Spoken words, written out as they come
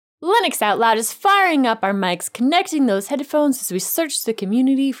Linux Out Loud is firing up our mics, connecting those headphones as we search the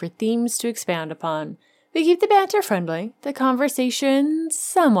community for themes to expound upon. We keep the banter friendly, the conversation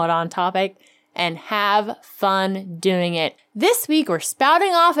somewhat on topic, and have fun doing it. This week we're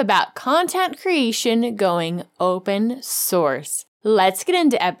spouting off about content creation going open source. Let's get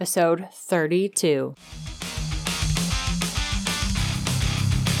into episode 32.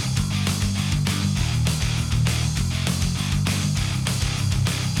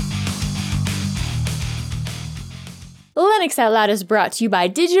 Linux Out Loud is brought to you by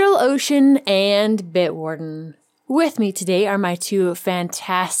DigitalOcean and Bitwarden. With me today are my two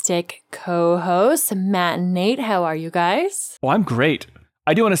fantastic co-hosts, Matt and Nate. How are you guys? Oh, I'm great.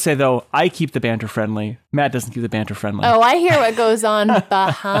 I do want to say, though, I keep the banter friendly. Matt doesn't keep the banter friendly. Oh, I hear what goes on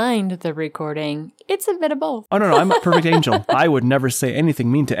behind the recording. It's a bit of both. Oh, no, I'm a perfect angel. I would never say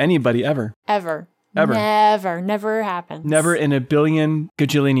anything mean to anybody ever. Ever. Never happens. Never in a billion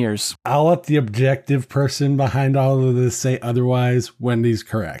gajillion years. I'll let the objective person behind all of this say otherwise. Wendy's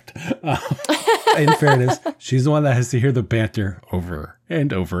correct. In fairness, she's the one that has to hear the banter over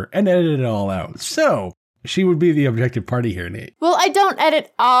and over and edit it all out. So she would be the objective party here, Nate. Well, I don't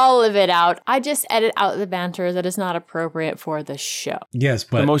edit all of it out. I just edit out the banter that is not appropriate for the show. Yes,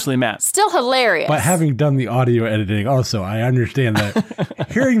 but mostly Matt. Still hilarious. But having done the audio editing also, I understand that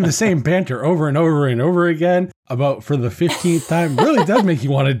hearing the same banter over and over and over again about for the 15th time really does make you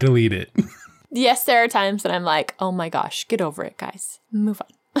want to delete it. Yes, there are times that I'm like, oh my gosh, get over it, guys. Move on.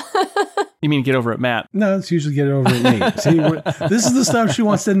 You mean get over it, Matt? No, it's usually get over it, Nate. See, this is the stuff she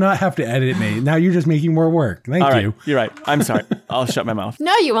wants to not have to edit, Nate. Now you're just making more work. Thank you. You're right. I'm sorry. I'll shut my mouth.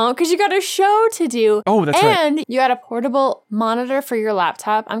 No, you won't, because you got a show to do. Oh, that's right. And you got a portable monitor for your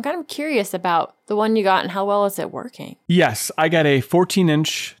laptop. I'm kind of curious about the one you got and how well is it working? Yes, I got a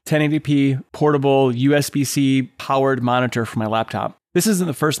 14-inch 1080p portable USB-C powered monitor for my laptop. This isn't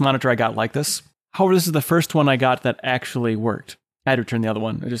the first monitor I got like this. However, this is the first one I got that actually worked. I had to return the other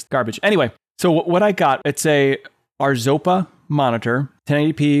one. It's just garbage. Anyway, so what I got, it's a Arzopa monitor,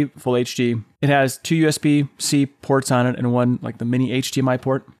 1080p, full HD. It has two USB-C ports on it and one, like the mini HDMI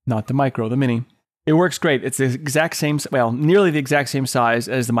port, not the micro, the mini. It works great. It's the exact same, well, nearly the exact same size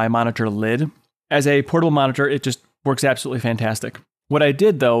as my monitor lid. As a portable monitor, it just works absolutely fantastic. What I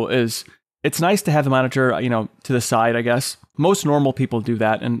did, though, is it's nice to have the monitor, to the side, I guess. Most normal people do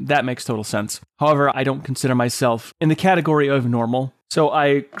that, and that makes total sense. However, I don't consider myself in the category of normal. So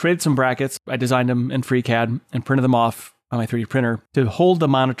I created some brackets. I designed them in FreeCAD and printed them off on my 3D printer to hold the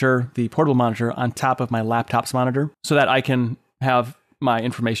monitor, the portable monitor, on top of my laptop's monitor so that I can have my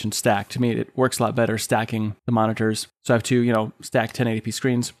information stacked. To me, it works a lot better stacking the monitors. So I have two, stacked 1080p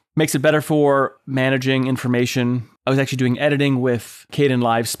screens. Makes it better for managing information. I was actually doing editing with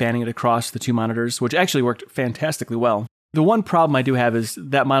Kdenlive, spanning it across the two monitors, which actually worked fantastically well. The one problem I do have is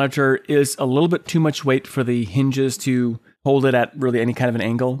that monitor is a little bit too much weight for the hinges to hold it at really any kind of an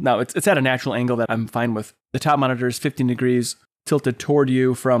angle. Now, it's at a natural angle that I'm fine with. The top monitor is 15 degrees tilted toward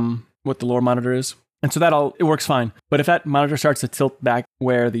you from what the lower monitor is. And so it works fine. But if that monitor starts to tilt back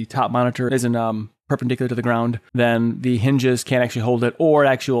where the top monitor isn't perpendicular to the ground, then the hinges can't actually hold it, or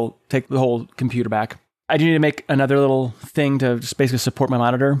actually will take the whole computer back. I do need to make another little thing to just basically support my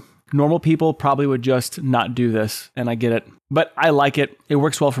monitor. Normal people probably would just not do this, and I get it. But I like it. It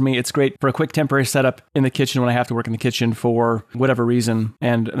works well for me. It's great for a quick temporary setup in the kitchen when I have to work in the kitchen for whatever reason.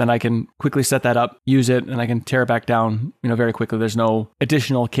 And then I can quickly set that up, use it, and I can tear it back down, very quickly. There's no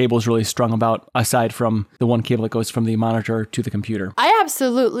additional cables really strung about aside from the one cable that goes from the monitor to the computer. I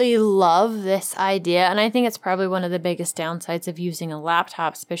absolutely love this idea. And I think it's probably one of the biggest downsides of using a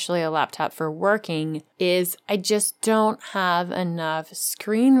laptop, especially a laptop for working, is I just don't have enough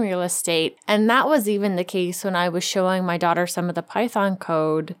screen real estate. And that was even the case when I was showing my daughter some of the Python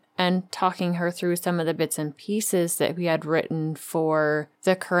code and talking her through some of the bits and pieces that we had written for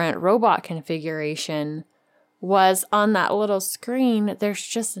the current robot configuration. Was on that little screen, there's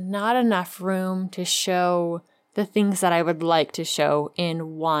just not enough room to show the things that I would like to show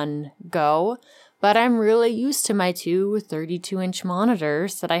in one go. But I'm really used to my two 32-inch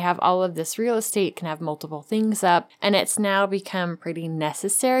monitors that I have all of this real estate, can have multiple things up, and it's now become pretty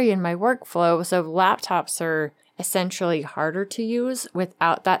necessary in my workflow. So laptops are essentially harder to use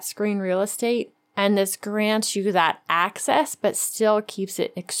without that screen real estate. And this grants you that access, but still keeps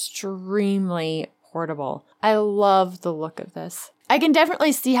it extremely portable. I love the look of this. I can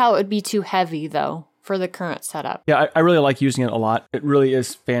definitely see how it would be too heavy, though, for the current setup. Yeah, I really like using it a lot. It really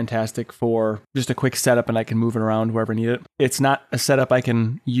is fantastic for just a quick setup, and I can move it around wherever I need it. It's not a setup I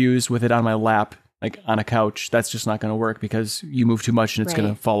can use with it on my lap like on a couch, that's just not going to work because you move too much and it's going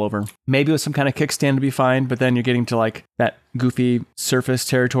Right. to fall over. Maybe with some kind of kickstand to be fine, but then you're getting to like that goofy surface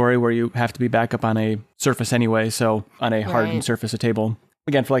territory where you have to be back up on a surface anyway. So on a hardened Right. surface, a table.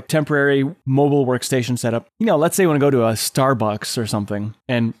 Again, for like temporary mobile workstation setup, let's say you want to go to a Starbucks or something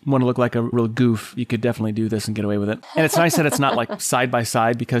and want to look like a real goof, you could definitely do this and get away with it. And it's nice that it's not like side by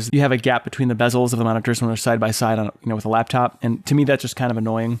side because you have a gap between the bezels of the monitors when they're side by side on, with a laptop. And to me, that's just kind of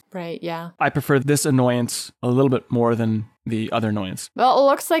annoying. Right, yeah. I prefer this annoyance a little bit more than the other annoyance. Well, it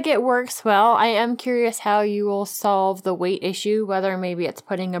looks like it works well. I am curious how you will solve the weight issue, whether maybe it's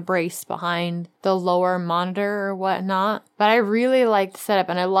putting a brace behind the lower monitor or whatnot. But I really like the setup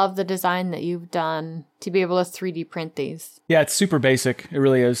and I love the design that you've done to be able to 3D print these. Yeah, it's super basic. It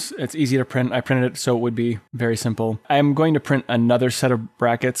really is. It's easy to print. I printed it so it would be very simple. I'm going to print another set of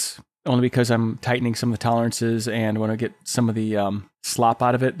brackets only because I'm tightening some of the tolerances and want to get some of the slop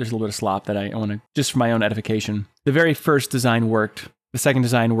out of it. There's a little bit of slop that I want to, just for my own edification. The very first design worked. The second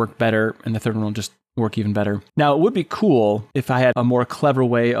design worked better, and the third one will just work even better. Now, it would be cool if I had a more clever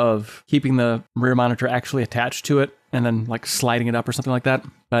way of keeping the rear monitor actually attached to it and then like sliding it up or something like that.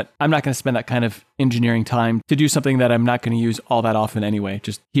 But I'm not going to spend that kind of engineering time to do something that I'm not going to use all that often anyway,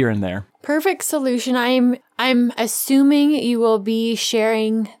 just here and there. Perfect solution. I'm assuming you will be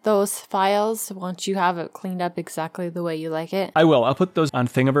sharing those files once you have it cleaned up exactly the way you like it. I will. I'll put those on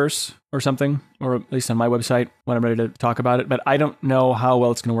Thingiverse or something, or at least on my website when I'm ready to talk about it. But I don't know how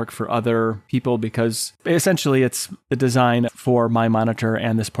well it's going to work for other people because essentially it's the design for my monitor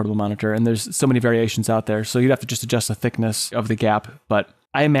and this portable monitor. And there's so many variations out there. So you'd have to just adjust the thickness of the gap. But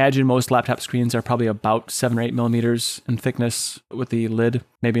I imagine most laptop screens are probably about 7 or 8 millimeters in thickness with the lid,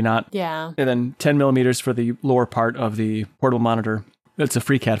 maybe not. Yeah. And then 10 millimeters for the lower part of the portable monitor. It's a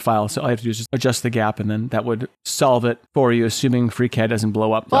FreeCAD file, so all you have to do is just adjust the gap, and then that would solve it for you, assuming FreeCAD doesn't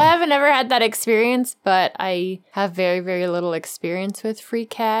blow up. Well, I haven't ever had that experience, but I have very, very little experience with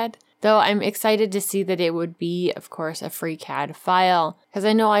FreeCAD. Though I'm excited to see that it would be, of course, a FreeCAD file, because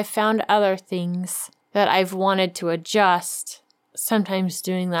I know I've found other things that I've wanted to adjust. Sometimes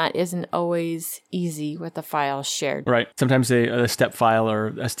doing that isn't always easy with the files shared. Right. Sometimes a step file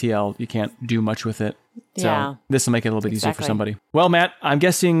or STL, you can't do much with it. So Yeah. this will make it a little bit easier for Exactly. somebody. Well, Matt, I'm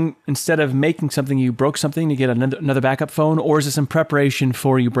guessing instead of making something, you broke something to get another backup phone, or is this in preparation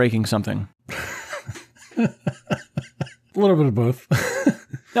for you breaking something? A little bit of both.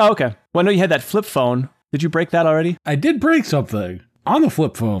 Oh, okay. Well, I know you had that flip phone. Did you break that already? I did break something on the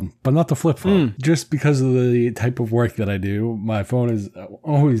flip phone, but not the flip phone. Just because of the type of work that I do, my phone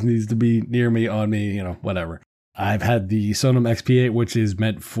always needs to be near me, on me, whatever. I've had the Sonom XP8, which is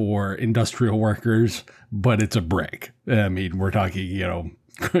meant for industrial workers, but it's a brick. I mean, we're talking,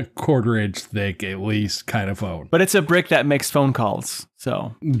 quarter-inch thick, at least, kind of phone. But it's a brick that makes phone calls.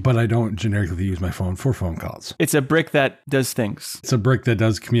 So But I don't generically use my phone for phone calls. it's a brick that does things. It's a brick that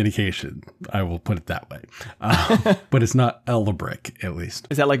does communication. I will put it that way. But it's not a LaBrick, at least.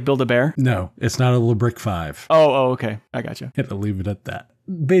 Is that like Build-A-Bear? No, it's not a LaBrick 5. Oh, okay. I gotcha. Had to leave it at that.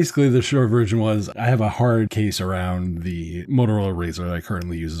 Basically, the short version was I have a hard case around the Motorola Razr that I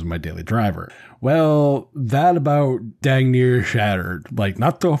currently use as my daily driver. Well, that about dang near shattered. Like,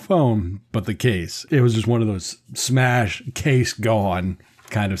 not the phone, but the case. It was just one of those smash, case gone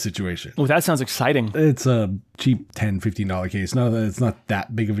kind of situation. Oh, that sounds exciting. It's a cheap $10, $15 case. No, it's not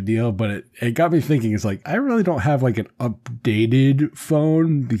that big of a deal, but it got me thinking. It's like, I really don't have like an updated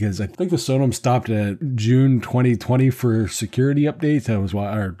phone because I think the Sonom stopped at June 2020 for security updates. That was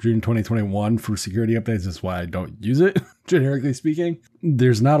why, or June 2021 for security updates. That's why I don't use it, generically speaking.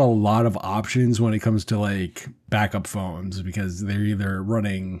 There's not a lot of options when it comes to like backup phones because they're either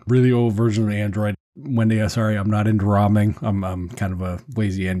running really old version of Android. Wendy, sorry, I'm not into ROMing. I'm kind of a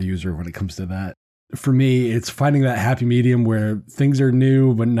lazy end user when it comes to that. For me, it's finding that happy medium where things are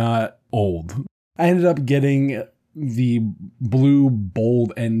new but not old. I ended up getting the Blue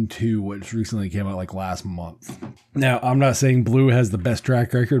Bold N2, which recently came out like last month. Now, I'm not saying Blue has the best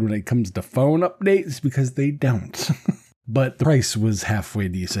track record when it comes to phone updates because they don't. But the price was halfway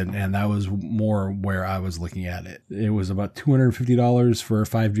decent, and that was more where I was looking at it. It was about $250 for a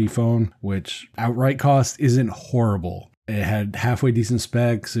 5G phone, which outright cost isn't horrible. It had halfway decent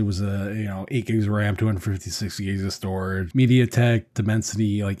specs. It was a 8 gigs of RAM, 256 gigs of storage. MediaTek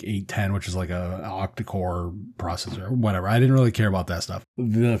Dimensity like 810, which is like a octa-core processor, whatever. I didn't really care about that stuff.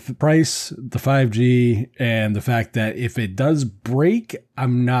 The price, the 5G, and the fact that if it does break,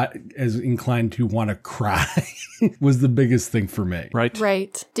 I'm not as inclined to want to cry was the biggest thing for me. Right?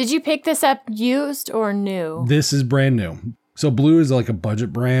 Right. Did you pick this up used or new? This is brand new. So Blue is like a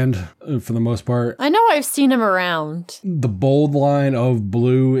budget brand for the most part. I know I've seen them around. The Bold line of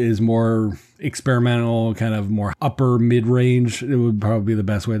Blue is more experimental, kind of more upper mid-range. It would probably be the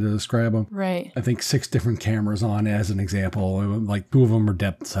best way to describe them. Right. I think 6 different cameras on as an example. Like 2 of them are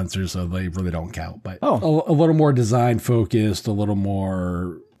depth sensors, so they really don't count. But a little more design focused, a little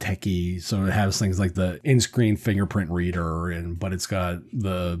more techie, so it has things like the in-screen fingerprint reader, but it's got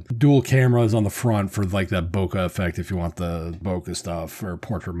the dual cameras on the front for like that bokeh effect if you want the bokeh stuff, or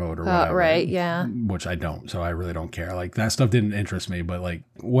portrait mode or whatever. Right, yeah. Which I don't, so I really don't care. Like that stuff didn't interest me, but like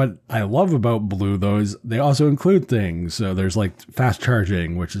what I love about Blue though is they also include things. So there's like fast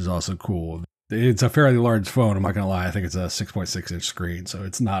charging, which is also cool. It's a fairly large phone. I'm not going to lie. I think it's a 6.6 inch screen, so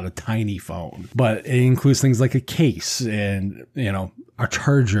it's not a tiny phone. But it includes things like a case and, a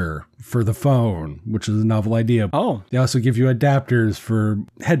charger for the phone, which is a novel idea. Oh. They also give you adapters for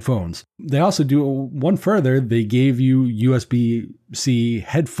headphones. They also do one further. They gave you USB-C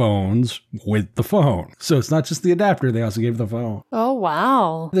headphones with the phone. So it's not just the adapter. They also gave the phone. Oh,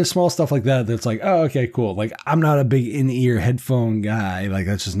 wow. There's small stuff like that that's like, oh, okay, cool. Like, I'm not a big in-ear headphone guy. Like,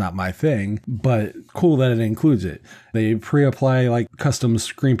 that's just not my thing. But cool that it includes it. They pre-apply, like, custom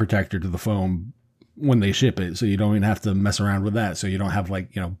screen protector to the phone when they ship it, so you don't even have to mess around with that. So you don't have,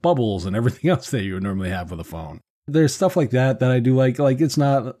 like, bubbles and everything else that you would normally have with a phone. There's stuff like that I do like. Like, it's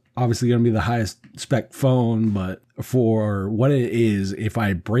not obviously going to be the highest spec phone, but for what it is, if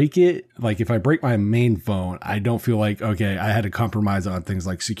I break it, like if I break my main phone, I don't feel like, okay, I had to compromise on things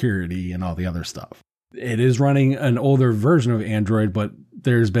like security and all the other stuff. It is running an older version of Android, but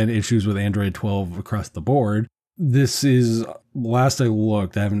there's been issues with Android 12 across the board. This is, last I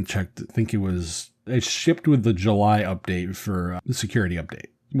looked, I haven't checked, I think it shipped with the July update for the security update,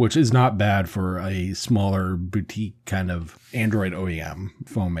 which is not bad for a smaller boutique kind of Android OEM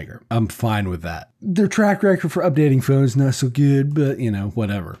phone maker. I'm fine with that. Their track record for updating phones, not so good, but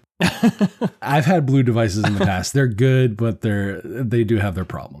whatever. I've had Blue devices in the past. They're good, but they do have their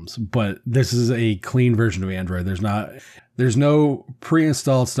problems. But this is a clean version of Android. There's no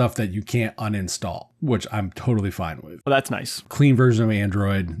pre-installed stuff that you can't uninstall, which I'm totally fine with. Well, that's nice. Clean version of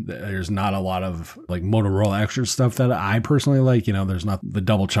Android. There's not a lot of like Motorola extra stuff that I personally like. There's not the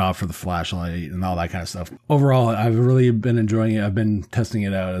double chop for the flashlight and all that kind of stuff. Overall, I've really been enjoying it. I've been testing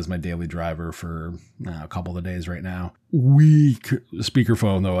it out as my daily driver for a couple of days right now. Weak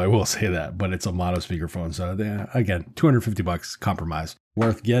speakerphone, though, I will say that, but it's a mono speakerphone. So again, $250 compromise.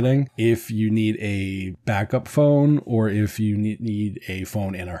 Worth getting if you need a backup phone or if you need a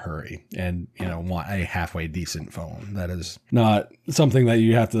phone in a hurry and want a halfway decent phone. That is not something that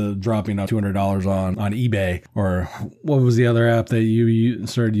you have to drop $200 on eBay. Or what was the other app that you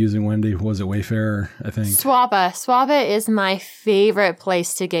started using, Wendy? Was it Wayfair, I think? Swappa is my favorite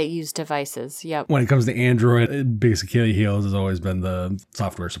place to get used devices. Yep. When it comes to Android, biggest Achilles heels has always been the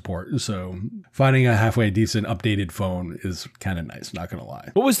software support. So finding a halfway decent updated phone is kind of nice, not going to lie.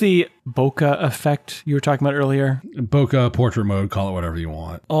 What was the bokeh effect you were talking about earlier? Bokeh, portrait mode, call it whatever you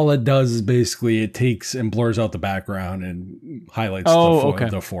want. All it does is basically it takes and blurs out the background and highlights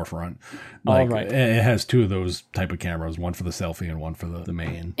the forefront. Like, all right. It has 2 of those type of cameras, one for the selfie and one for the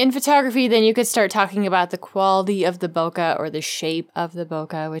main. In photography, then you could start talking about the quality of the bokeh or the shape of the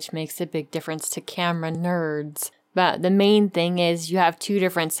bokeh, which makes a big difference to camera nerds. But the main thing is you have 2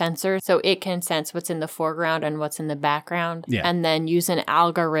 different sensors, so it can sense what's in the foreground and what's in the background, and then use an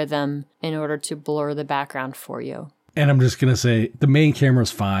algorithm in order to blur the background for you. And I'm just going to say the main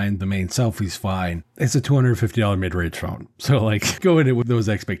camera's fine. The main selfie's fine. It's a $250 mid-range phone. So go in it with those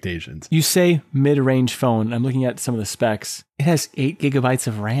expectations. You say mid-range phone. I'm looking at some of the specs. It has 8 gigabytes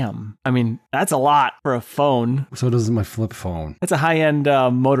of RAM. I mean, that's a lot for a phone. So does my flip phone. That's a high-end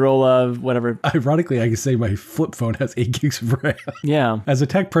Motorola, whatever. Ironically, I can say my flip phone has 8 gigs of RAM. Yeah. As a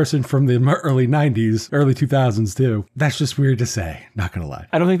tech person from the early 90s, early 2000s too, that's just weird to say. Not going to lie.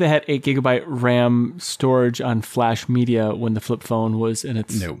 I don't think they had 8 gigabyte RAM storage on flash media when the flip phone was in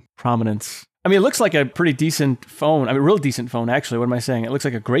its prominence. I mean, it looks like a pretty decent phone. I mean, real decent phone, actually. What am I saying? It looks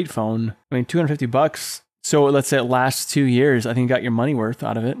like a great phone. I mean, $250. So let's say it lasts 2 years. I think you got your money worth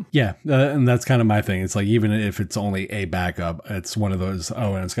out of it. Yeah. And that's kind of my thing. It's like, even if it's only a backup, it's one of those,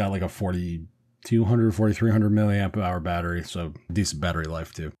 and it's got like a 4,300 milliamp hour battery. So decent battery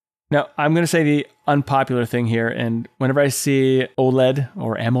life too. Now, I'm going to say the unpopular thing here, and whenever I see OLED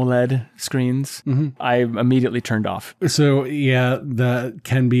or AMOLED screens, I'm immediately turned off. So, yeah, that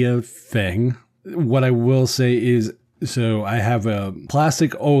can be a thing. What I will say is, so I have a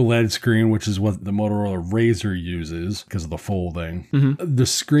plastic OLED screen, which is what the Motorola Razr uses because of the folding. The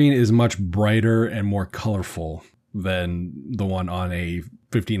screen is much brighter and more colorful than the one on a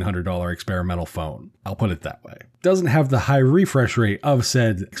 $1,500 experimental phone. I'll put it that way. Doesn't have the high refresh rate of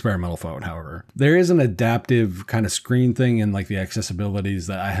said experimental phone, however. There is an adaptive kind of screen thing in like the accessibilities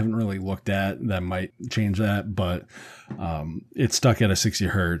that I haven't really looked at that might change that, but it's stuck at a 60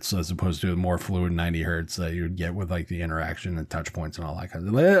 hertz as opposed to a more fluid 90 hertz that you would get with like the interaction and touch points and all that kind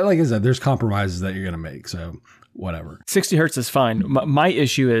of. Like I said, there's compromises that you're going to make, so whatever. 60 hertz is fine. My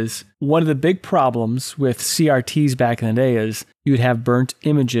issue is one of the big problems with CRTs back in the day is you'd have burnt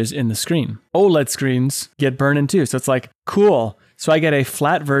images in the screen. OLED screens get burning too. So it's like, cool. So I get a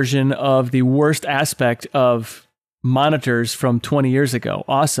flat version of the worst aspect of monitors from 20 years ago.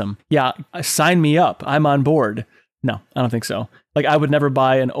 Awesome. Yeah, sign me up. I'm on board. No, I don't think so. Like, I would never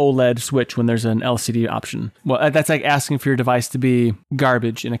buy an OLED switch when there's an LCD option. Well, that's like asking for your device to be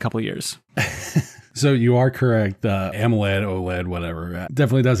garbage in a couple of years. So you are correct. AMOLED, OLED, whatever,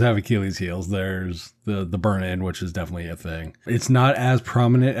 definitely does have Achilles heels. There's the burn-in, which is definitely a thing. It's not as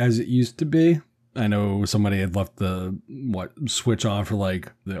prominent as it used to be. I know somebody had left the switch on for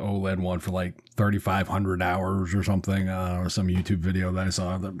like the OLED one for like 3,500 hours or something, or some YouTube video that I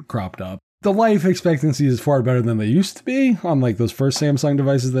saw that cropped up. The life expectancy is far better than they used to be on like those first Samsung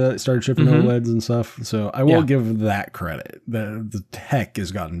devices that started shipping OLEDs and stuff. So I will give that credit. The tech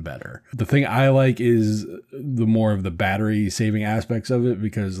has gotten better. The thing I like is the more of the battery saving aspects of it,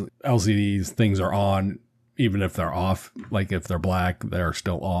 because LCDs, things are on even if they're off. Like if they're black, they're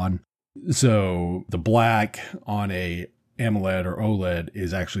still on. So the black on a AMOLED or OLED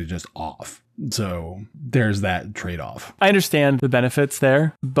is actually just off. So there's that trade-off. I understand the benefits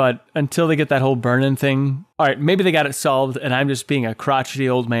there, but until they get that whole burn-in thing, all right, maybe they got it solved and I'm just being a crotchety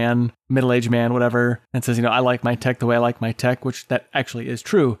old man, middle-aged man, whatever, and says, I like my tech the way I like my tech, which that actually is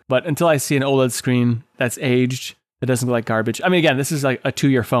true. But until I see an OLED screen that's aged, that doesn't look like garbage. I mean, again, this is like a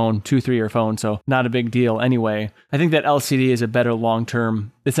 2-year phone, 3-year phone, so not a big deal anyway. I think that LCD is a better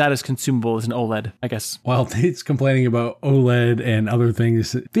long-term. It's not as consumable as an OLED, I guess. While Tate's complaining about OLED and other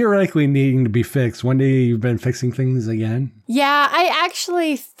things theoretically needing to be fixed, one day you've been fixing things again? Yeah, I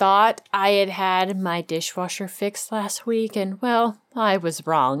actually thought I had my dishwasher fixed last week, and well, I was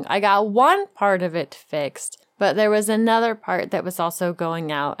wrong. I got one part of it fixed. But there was another part that was also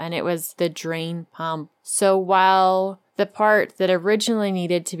going out, and it was the drain pump. So while the part that originally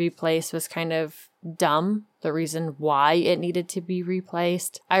needed to be placed was kind of dumb, the reason why it needed to be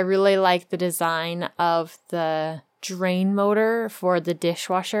replaced, I really like the design of the drain motor for the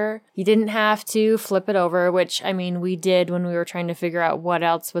dishwasher. You didn't have to flip it over, which, I mean, we did when we were trying to figure out what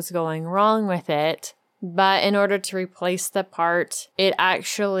else was going wrong with it. But in order to replace the part, it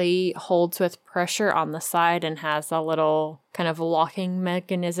actually holds with pressure on the side and has a little kind of locking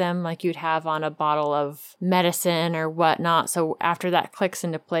mechanism like you'd have on a bottle of medicine or whatnot. So after that clicks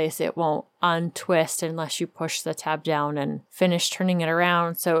into place, it won't untwist unless you push the tab down and finish turning it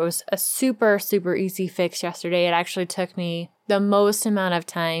around. So it was a super, super easy fix yesterday. It actually took me the most amount of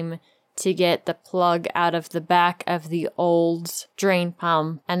time to get the plug out of the back of the old drain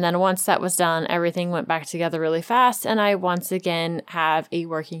pump. And then once that was done, everything went back together really fast. And I once again have a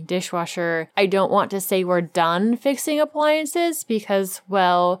working dishwasher. I don't want to say we're done fixing appliances because,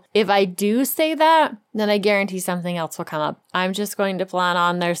 well, if I do say that, then I guarantee something else will come up. I'm just going to plan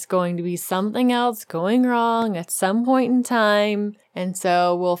on there's going to be something else going wrong at some point in time. And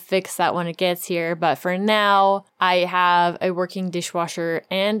so we'll fix that when it gets here. But for now, I have a working dishwasher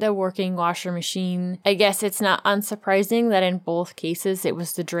and a working washer machine. I guess it's not unsurprising that in both cases, it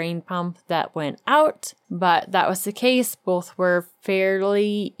was the drain pump that went out. But that was the case. Both were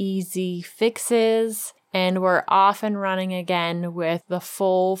fairly easy fixes. And we're off and running again with the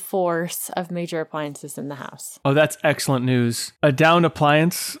full force of major appliances in the house. Oh, that's excellent news. A downed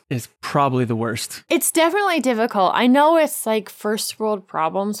appliance is probably the worst. It's definitely difficult. I know it's like first world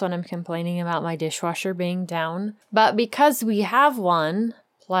problems when I'm complaining about my dishwasher being down. But because we have one,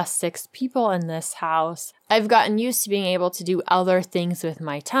 plus 6 people in this house, I've gotten used to being able to do other things with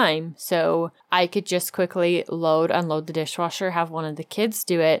my time. So I could just quickly unload the dishwasher, have one of the kids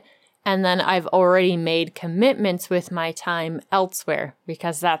do it. And then I've already made commitments with my time elsewhere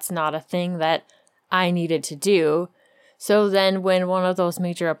because that's not a thing that I needed to do. So then when one of those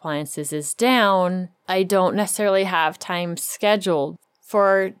major appliances is down, I don't necessarily have time scheduled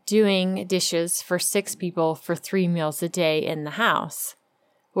for doing dishes for 6 people for 3 meals a day in the house,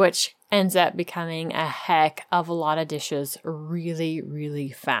 which ends up becoming a heck of a lot of dishes really,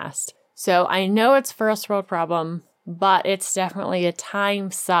 really fast. So I know it's a first world problem, but it's definitely a time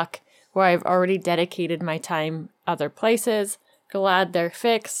suck where I've already dedicated my time other places. Glad they're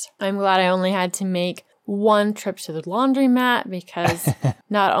fixed. I'm glad I only had to make one trip to the laundromat because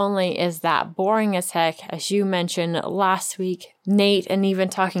not only is that boring as heck, as you mentioned last week, Nate, and even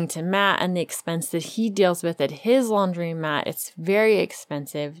talking to Matt and the expense that he deals with at his laundromat, it's very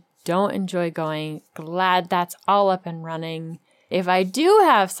expensive. Don't enjoy going. Glad that's all up and running. If I do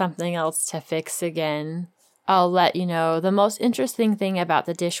have something else to fix again, I'll let you know. The most interesting thing about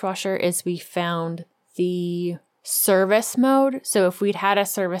the dishwasher is we found the service mode. So if we'd had a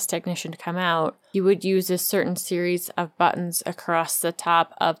service technician come out, you would use a certain series of buttons across the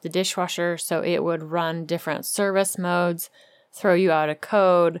top of the dishwasher. So it would run different service modes, throw you out a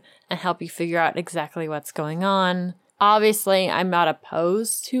code, and help you figure out exactly what's going on. Obviously, I'm not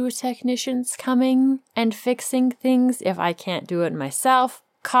opposed to technicians coming and fixing things if I can't do it myself.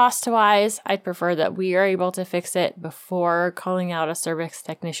 Cost-wise, I'd prefer that we are able to fix it before calling out a service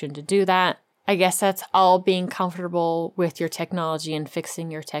technician to do that. I guess that's all being comfortable with your technology and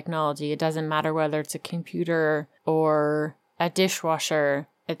fixing your technology. It doesn't matter whether it's a computer or a dishwasher.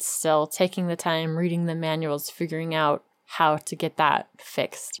 It's still taking the time, reading the manuals, figuring out how to get that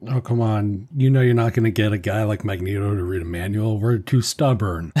fixed. Oh, come on. You know you're not going to get a guy like Magneto to read a manual. We're too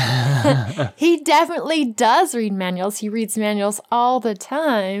stubborn. He definitely does read manuals. He reads manuals all the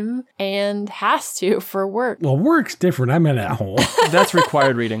time and has to for work. Well, work's different. I meant at home. That's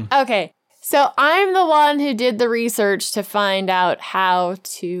required reading. Okay, so I'm the one who did the research to find out how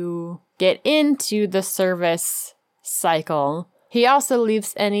to get into the service cycle. He also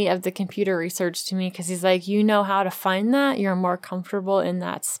leaves any of the computer research to me because he's like, you know how to find that. You're more comfortable in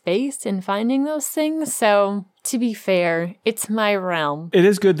that space in finding those things. So to be fair, it's my realm. It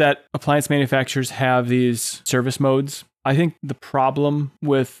is good that appliance manufacturers have these service modes. I think the problem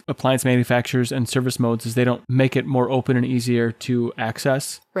with appliance manufacturers and service modes is they don't make it more open and easier to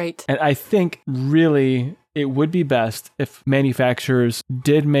access. Right. And I think really it would be best if manufacturers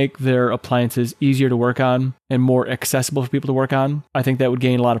did make their appliances easier to work on and more accessible for people to work on. I think that would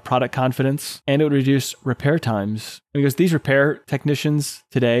gain a lot of product confidence and it would reduce repair times. Because these repair technicians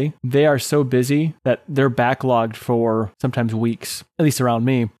today, they are so busy that they're backlogged for sometimes weeks, at least around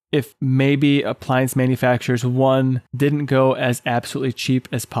me. If maybe appliance manufacturers, one, didn't go as absolutely cheap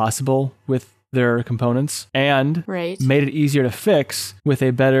as possible with their components and made it easier to fix with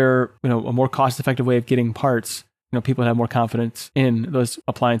a better, a more cost-effective way of getting parts, people have more confidence in those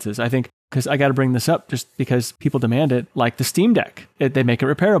appliances. I think, because I got to bring this up just because people demand it, like the Steam Deck. They make it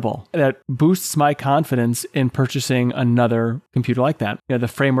repairable. That boosts my confidence in purchasing another computer like that. The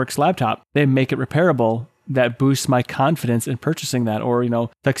Frameworks laptop, they make it repairable. That boosts my confidence in purchasing that, or,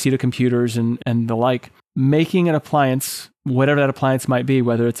 Tuxedo computers and the like. Making an appliance, whatever that appliance might be,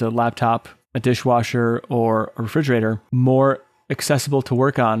 whether it's a laptop, a dishwasher, or a refrigerator, more accessible to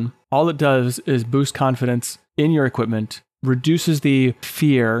work on. All it does is boost confidence in your equipment, reduces the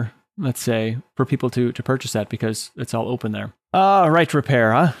fear, let's say, for people to purchase that because it's all open there. Right to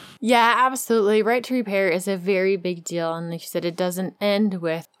repair, huh? Yeah, absolutely. Right to repair is a very big deal. And like you said, it doesn't end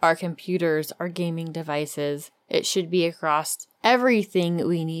with our computers, our gaming devices. It should be across everything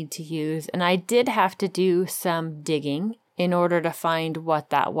we need to use. And I did have to do some digging in order to find what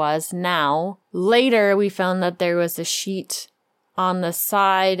that was. Now, later we found that there was a sheet on the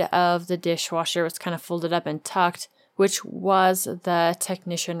side of the dishwasher. It was kind of folded up and tucked, which was the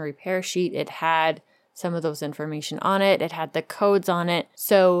technician repair sheet. It had some of those information on it. It had the codes on it.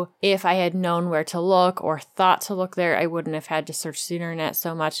 So if I had known where to look or thought to look there, I wouldn't have had to search the internet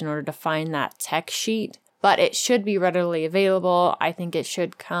so much in order to find that tech sheet. But it should be readily available. I think it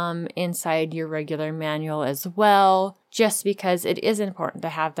should come inside your regular manual as well, just because it is important to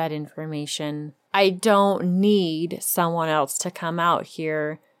have that information. I don't need someone else to come out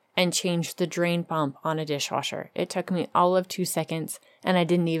here and change the drain pump on a dishwasher. It took me all of 2 seconds, and I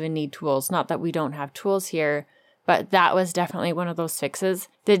didn't even need tools. Not that we don't have tools here, but that was definitely one of those fixes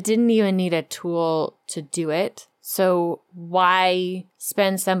that didn't even need a tool to do it. So why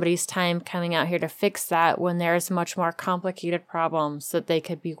spend somebody's time coming out here to fix that when there's much more complicated problems that they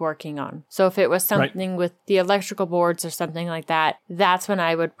could be working on? So if it was something with the electrical boards or something like that, that's when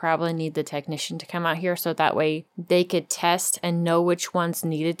I would probably need the technician to come out here so that way they could test and know which ones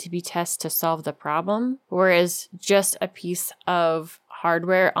needed to be tested to solve the problem. Whereas just a piece of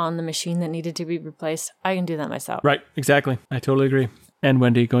hardware on the machine that needed to be replaced, I can do that myself. Right, exactly. I totally agree. And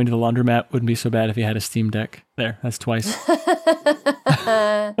Wendy, going to the laundromat wouldn't be so bad if you had a Steam Deck. There, that's twice.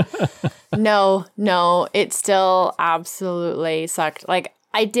 No, it still absolutely sucked. Like,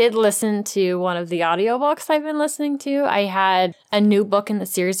 I did listen to one of the audiobooks I've been listening to. I had a new book in the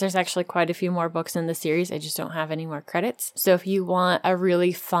series. There's actually quite a few more books in the series. I just don't have any more credits. So if you want a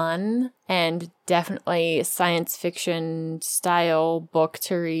really fun and definitely science fiction style book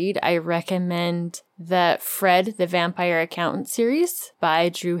to read, I recommend the Fred the Vampire Accountant series by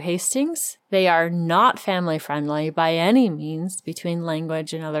Drew Hastings. They are not family friendly by any means between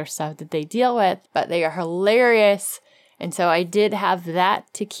language and other stuff that they deal with, but they are hilarious. And so I did have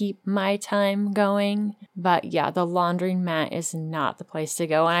that to keep my time going. But yeah, the laundromat is not the place to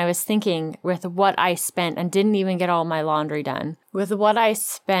go. And I was thinking with what I spent, and didn't even get all my laundry done, with what I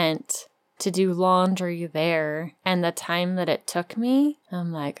spent to do laundry there and the time that it took me,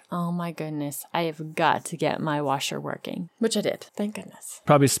 I'm like, oh my goodness, I have got to get my washer working, which I did. Thank goodness.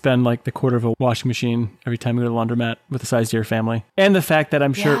 Probably spend like the quarter of a washing machine every time you go to the laundromat with the size of your family. And the fact that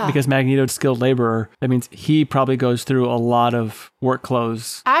I'm sure because Magneto's skilled laborer, that means he probably goes through a lot of work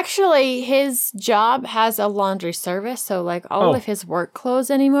clothes. Actually, his job has a laundry service. So like all of his work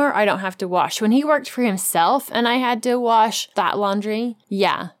clothes anymore, I don't have to wash. When he worked for himself and I had to wash that laundry,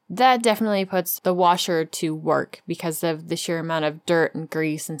 that definitely puts the washer to work because of the sheer amount of dirt and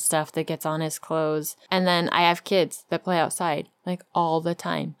grease and stuff that gets on his clothes. And then I have kids that play outside like all the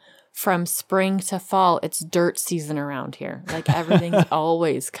time. From spring to fall, it's dirt season around here. Like everything's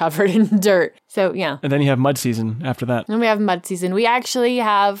always covered in dirt. So yeah. And then you have mud season after that. And we have mud season. We actually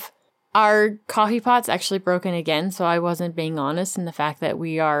have our coffee pot's actually broken again, so I wasn't being honest in the fact that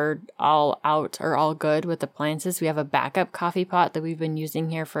we are all out or all good with appliances. We have a backup coffee pot that we've been using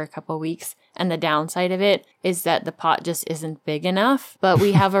here for a couple weeks, and the downside of it is that the pot just isn't big enough. But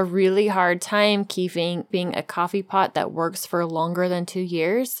we have a really hard time keeping being a coffee pot that works for longer than 2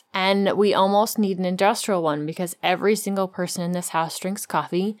 years, and we almost need an industrial one because every single person in this house drinks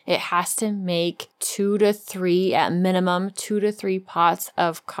coffee. It has to make 2 to 3 at minimum 2 to 3 pots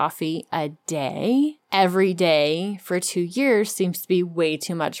of coffee a day. Every day for 2 years seems to be way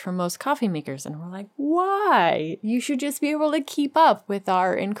too much for most coffee makers. And we're like, why? You should just be able to keep up with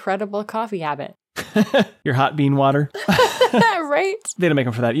our incredible coffee habit. Your hot bean water. Right? They don't make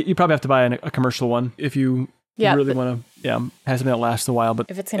them for that. You probably have to buy a commercial one if you really want to have something that lasts a while. But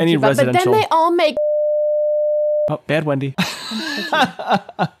if it's going to keep up, but then they all make... Oh, bad Wendy.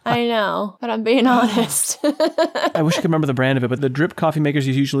 I know, but I'm being honest. I wish I could remember the brand of it, but the drip coffee makers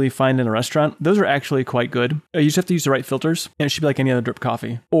you usually find in a restaurant, those are actually quite good. You just have to use the right filters, and it should be like any other drip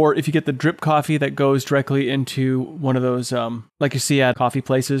coffee. Or if you get the drip coffee that goes directly into one of those, like you see at coffee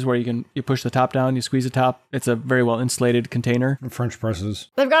places where you push the top down, you squeeze the top. It's a very well insulated container. French presses.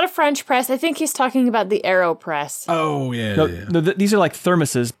 They've got a French press. I think he's talking about the AeroPress. Oh, yeah. No, these are like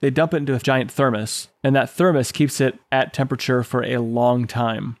thermoses. They dump it into a giant thermos, and that thermos keeps it at temperature for a long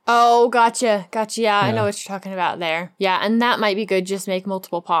time. Oh, gotcha. Yeah, I know what you're talking about there. Yeah, and that might be good. Just make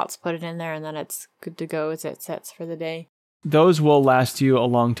multiple pots, put it in there, and then it's good to go as it sets for the day. Those will last you a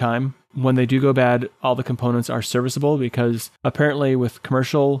long time. When they do go bad, all the components are serviceable because apparently with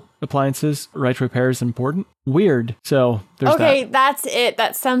commercial appliances, right to repair is important. Weird. So there's that. Okay, that's it.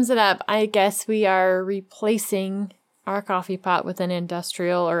 That sums it up. I guess we are replacing our coffee pot with an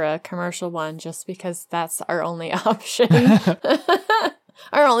industrial or a commercial one just because that's our only option.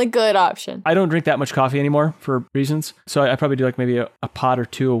 Our only good option. I don't drink that much coffee anymore for reasons. So I probably do like maybe a pot or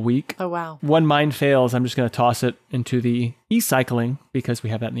two a week. Oh, wow. When mine fails, I'm just going to toss it into the e-cycling because we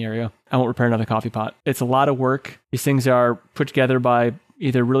have that in the area. I won't repair another coffee pot. It's a lot of work. These things are put together by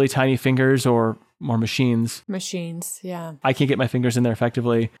either really tiny fingers or more machines. Machines, yeah. I can't get my fingers in there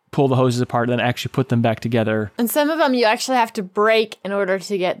effectively, pull the hoses apart, then actually put them back together. And some of them you actually have to break in order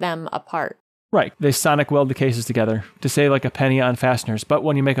to get them apart. Right. They sonic weld the cases together to save like a penny on fasteners. But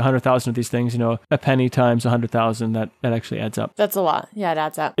when you make 100,000 of these things, a penny times 100,000, that actually adds up. That's a lot. Yeah, it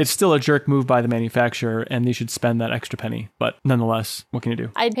adds up. It's still a jerk move by the manufacturer, and they should spend that extra penny. But nonetheless, what can you do?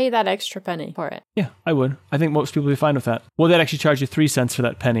 I'd pay that extra penny for it. Yeah, I would. I think most people would be fine with that. Well, they'd actually charge you 3 cents for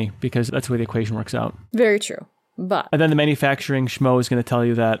that penny because that's the way the equation works out. Very true. But and then the manufacturing schmo is going to tell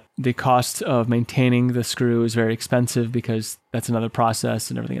you that the cost of maintaining the screw is very expensive because that's another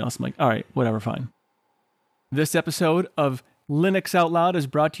process and everything else. I'm like, all right, whatever, fine. This episode of Linux Out Loud is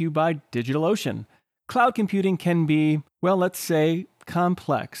brought to you by DigitalOcean. Cloud computing can be, well, let's say,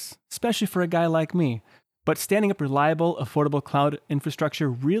 complex, especially for a guy like me. But standing up reliable, affordable cloud infrastructure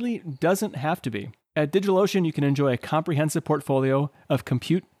really doesn't have to be. At DigitalOcean, you can enjoy a comprehensive portfolio of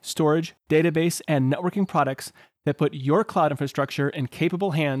compute, storage, database, and networking products that put your cloud infrastructure in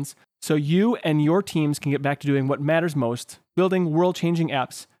capable hands so you and your teams can get back to doing what matters most, building world-changing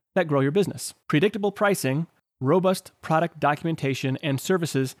apps that grow your business. Predictable pricing, robust product documentation, and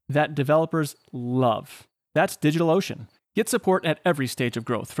services that developers love. That's DigitalOcean. Get support at every stage of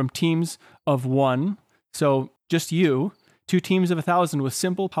growth, from teams of 1, so just you, to teams of 1,000 with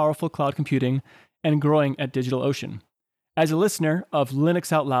simple, powerful cloud computing and growing at DigitalOcean. As a listener of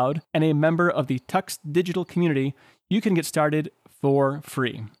Linux Out Loud and a member of the Tux Digital community, you can get started for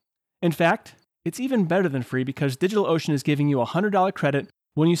free. In fact, it's even better than free because DigitalOcean is giving you a $100 credit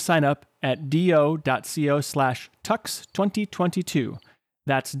when you sign up at do.co/tux2022.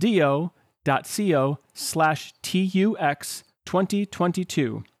 That's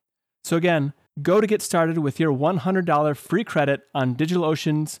do.co/tux2022. So again, go to get started with your $100 free credit on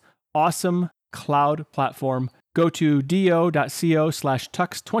DigitalOcean's awesome cloud platform. Go to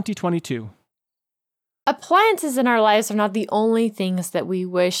do.co/tux2022. Appliances in our lives are not the only things that we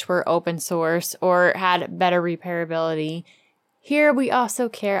wish were open source or had better repairability. Here, we also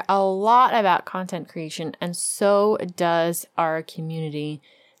care a lot about content creation, and so does our community.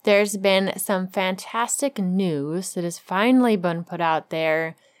 There's been some fantastic news that has finally been put out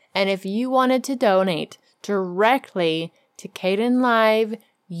there, and if you wanted to donate directly to Kdenlive,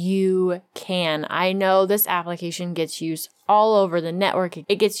 you can. I know this application gets used all over the network.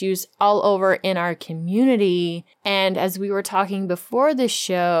 It gets used all over in our community. And as we were talking before the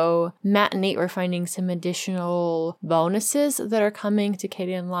show, Matt and Nate were finding some additional bonuses that are coming to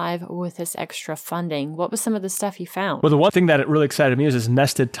Kdenlive with this extra funding. What was some of the stuff you found? Well, the one thing that really excited me is this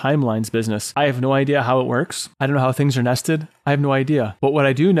nested timelines business. I have no idea how it works. I don't know how things are nested. I have no idea. But what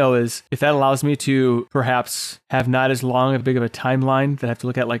I do know is if that allows me to perhaps have not as long of big of a timeline that I have to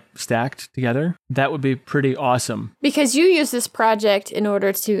look at like stacked together, that would be pretty awesome. Because you use this project in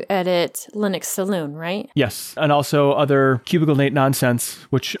order to edit Linux Saloon, right? Yes. And also other Cubicle Nate nonsense,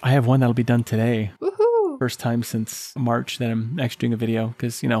 which I have one that'll be done today. Woohoo! First time since March that I'm actually doing a video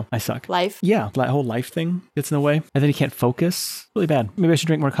because, I suck. Life. Yeah, that whole life thing gets in the way. And then you can't focus. Really bad. Maybe I should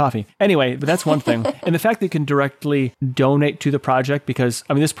drink more coffee. Anyway, but that's one thing. And the fact that you can directly donate to the project because,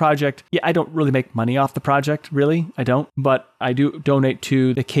 this project, I don't really make money off the project, really. I don't. But I do donate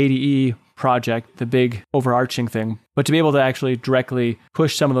to the KDE project, the big overarching thing. But to be able to actually directly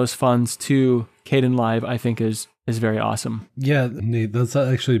push some of those funds to Kdenlive, I think is very awesome. Yeah, Nate, that's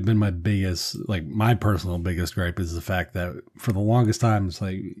actually been my biggest, my personal biggest gripe is the fact that for the longest time, it's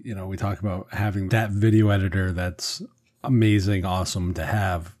we talk about having that video editor that's amazing, awesome to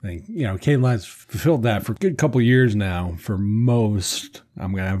have. Kdenlive's fulfilled that for a good couple years now for most,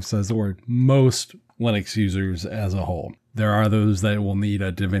 I'm going to emphasize the word, most Linux users as a whole. There are those that will need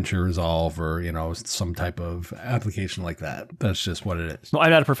a DaVinci Resolve or, some type of application like that. That's just what it is. Well, I'm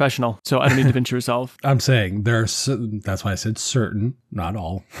not a professional, so I don't need DaVinci Resolve. I'm saying that's why I said certain, not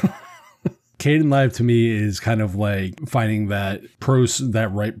all. Kdenlive to me is kind of like finding that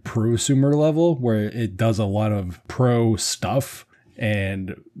right prosumer level where it does a lot of pro stuff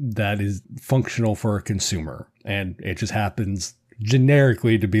and that is functional for a consumer. And it just happens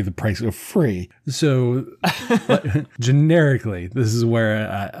generically to be the price of free. So generically, this is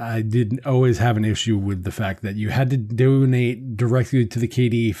where I didn't always have an issue with the fact that you had to donate directly to the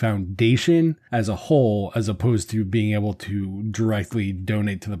KDE Foundation as a whole, as opposed to being able to directly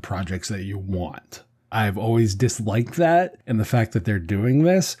donate to the projects that you want. I've always disliked that, and the fact that they're doing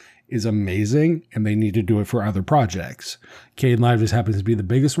this is amazing, and they need to do it for other projects. Kdenlive just happens to be the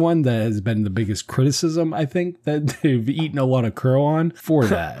biggest one that has been the biggest criticism, I think, that they've eaten a lot of crow on for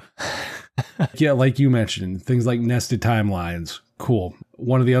that. Yeah, like you mentioned, things like nested timelines, cool.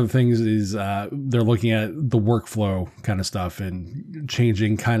 One of the other things is they're looking at the workflow kind of stuff and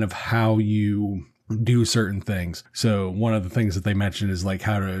changing kind of how you do certain things. So one of the things that they mentioned is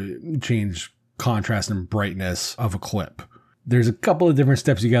how to change contrast and brightness of a clip. There's a couple of different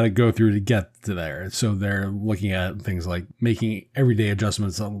steps you got to go through to get to there. So they're looking at things like making everyday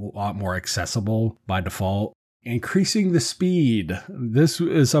adjustments a lot more accessible by default. Increasing the speed. This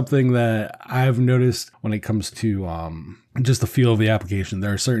is something that I've noticed when it comes to just the feel of the application.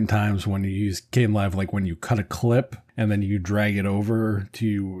 There are certain times when you use Kdenlive, like when you cut a clip and then you drag it over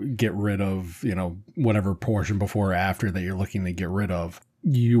to get rid of, whatever portion before or after that you're looking to get rid of.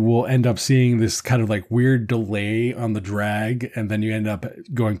 You will end up seeing this kind of weird delay on the drag, and then you end up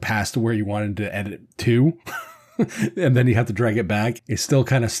going past to where you wanted to edit to. And then you have to drag it back. It still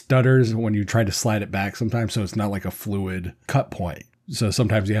kind of stutters when you try to slide it back sometimes, so it's not like a fluid cut point. So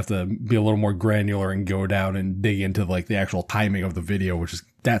sometimes you have to be a little more granular and go down and dig into the actual timing of the video,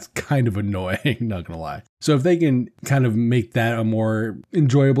 that's kind of annoying, not gonna lie. So if they can kind of make that a more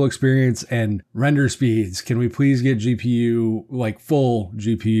enjoyable experience and render speeds, can we please get GPU, full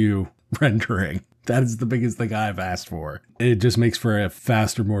GPU rendering? That is the biggest thing I've asked for. It just makes for a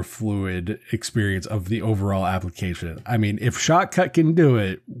faster, more fluid experience of the overall application. I mean, if Shotcut can do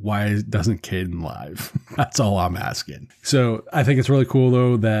it, why doesn't Kdenlive? That's all I'm asking. So I think it's really cool,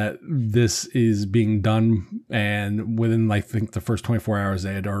 though, that this is being done. And within, I think, the first 24 hours,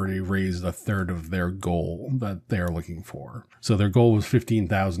 they had already raised a third of their goal that they're looking for. So their goal was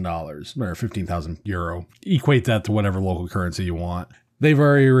 $15,000 or 15,000 euro. Equate that to whatever local currency you want. They've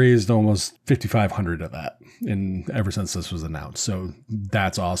already raised almost 5,500 of that ever since this was announced. So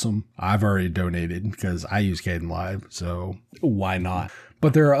that's awesome. I've already donated because I use Kdenlive, so why not?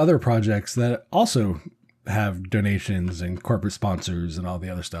 But there are other projects that also have donations and corporate sponsors and all the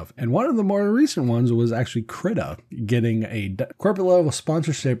other stuff. And one of the more recent ones was actually Krita getting a corporate level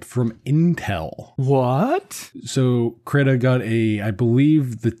sponsorship from Intel. What? So Krita got I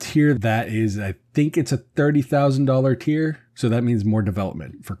believe the tier that is, I think it's a $30,000 tier. So that means more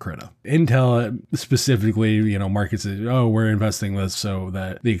development for Krita. Intel specifically, markets it, we're investing this so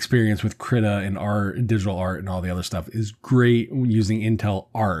that the experience with Krita and art, digital art and all the other stuff is great using Intel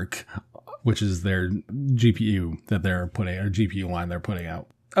Arc, which is their GPU that they're putting, or GPU line they're putting out.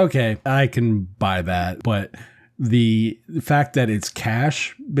 Okay, I can buy that, but the fact that it's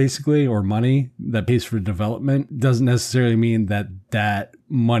cash, basically, or money that pays for development doesn't necessarily mean that that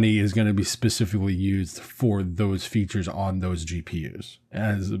money is going to be specifically used for those features on those GPUs,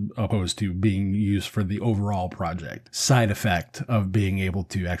 as opposed to being used for the overall project. Side effect of being able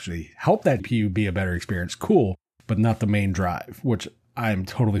to actually help that GPU be a better experience, cool, but not the main drive, which I'm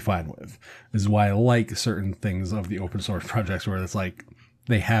totally fine with. This is why I like certain things of the open source projects where it's like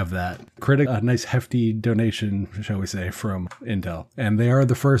they have that. A nice hefty donation, shall we say, from Intel. And they are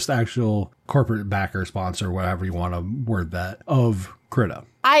the first actual corporate backer, sponsor, whatever you want to word that, of Krita.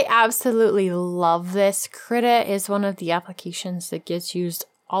 I absolutely love this. Krita is one of the applications that gets used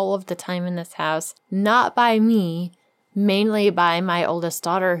all of the time in this house. Not by me, mainly by my oldest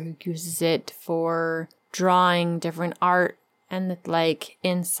daughter, who uses it for drawing different art. And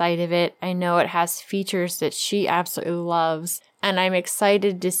inside of it, I know it has features that she absolutely loves. And I'm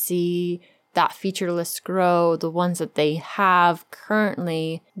excited to see that feature list grow. The ones that they have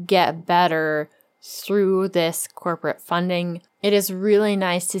currently get better through this corporate funding. It is really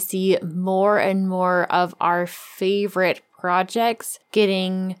nice to see more and more of our favorite projects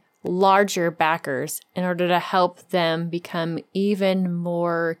getting larger backers in order to help them become even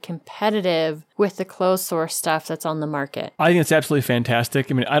more competitive with the closed source stuff that's on the market. I think it's absolutely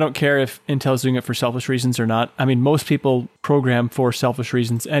fantastic. I mean, I don't care if Intel's doing it for selfish reasons or not. I mean, most people program for selfish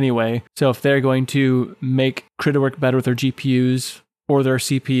reasons anyway. So if they're going to make Krita work better with their GPUs or their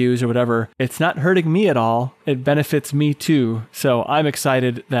CPUs or whatever, it's not hurting me at all. It benefits me too. So I'm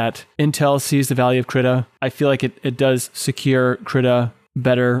excited that Intel sees the value of Krita. I feel like it does secure Krita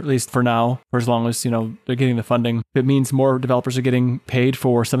better, at least for now, for as long as, they're getting the funding. If it means more developers are getting paid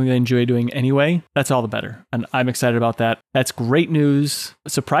for something they enjoy doing anyway, that's all the better. And I'm excited about that. That's great news.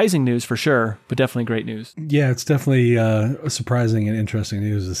 Surprising news for sure, but definitely great news. Yeah, it's definitely surprising and interesting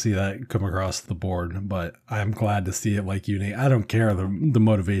news to see that come across the board, but I'm glad to see it like you, Nate. I don't care the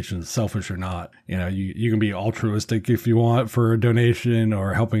motivation, selfish or not. You can be altruistic if you want for a donation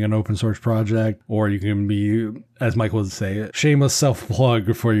or helping an open source project, or you can be, as Michael would say, shameless self-plug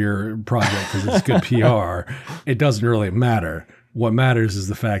for your project because it's good PR. It doesn't really matter. What matters is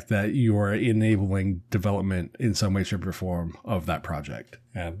the fact that you are enabling development in some way, shape, or form of that project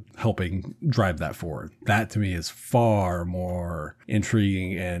and helping drive that forward. That to me is far more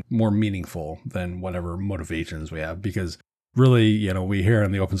intriguing and more meaningful than whatever motivations we have, because really, we hear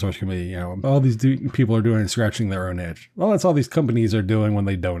in the open source community, all these people are doing scratching their own itch. Well, that's all these companies are doing when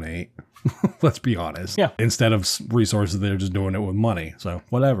they donate. Let's be honest. Yeah. Instead of resources, they're just doing it with money. So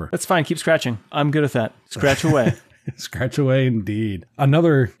whatever. That's fine. Keep scratching. I'm good at that. Scratch away. Scratch away indeed.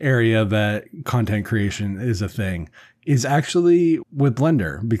 Another area that content creation is a thing is actually with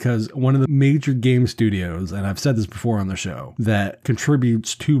Blender, because one of the major game studios, and I've said this before on the show, that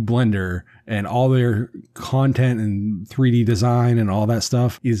contributes to Blender and all their content and 3D design and all that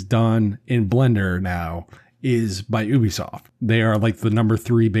stuff is done in Blender now, is by Ubisoft. They are like the number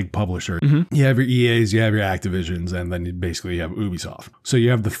 3 big publisher. Mm-hmm. You have your EAs, you have your Activisions, and then you basically have Ubisoft. So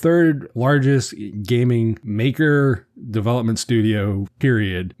you have the 3rd largest gaming maker development studio,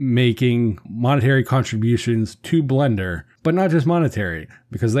 period, making monetary contributions to Blender, but not just monetary,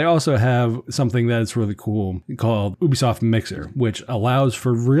 because they also have something that's really cool called Ubisoft Mixer, which allows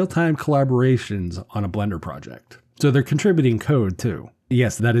for real-time collaborations on a Blender project. So they're contributing code too.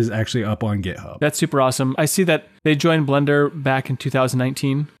 Yes, that is actually up on GitHub. That's super awesome. I see that They joined Blender back in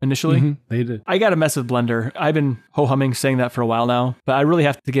 2019 initially. They did. I got to mess with Blender. I've been ho-humming saying that for a while now, but I really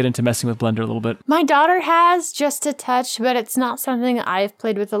have to get into messing with Blender a little bit. My daughter has just a touch, but it's not something I've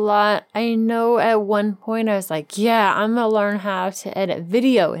played with a lot. I know at one point I was like, yeah, I'm going to learn how to edit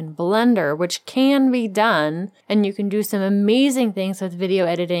video in Blender, which can be done, and you can do some amazing things with video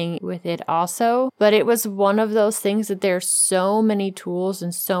editing with it also. But it was one of those things that there's so many tools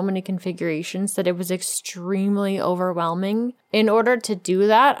and so many configurations that it was extremely overwhelming. In order to do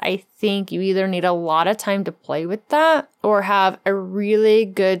that, I think you either need a lot of time to play with that or have a really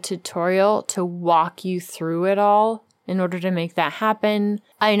good tutorial to walk you through it all in order to make that happen.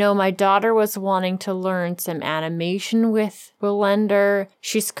 I know my daughter was wanting to learn some animation with Blender.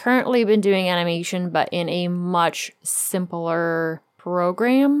 She's currently been doing animation, but in a much simpler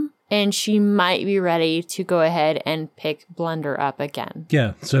program. And she might be ready to go ahead and pick Blender up again.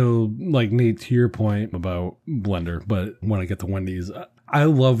 Yeah. So, like Nate, to your point about Blender, but when I get to Wendy's, I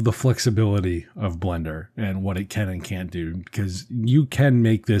love the flexibility of Blender and what it can and can't do, because you can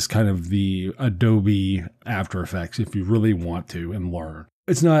make this kind of the Adobe After Effects if you really want to and learn.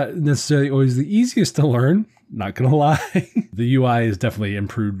 It's not necessarily always the easiest to learn, not gonna lie. The UI has definitely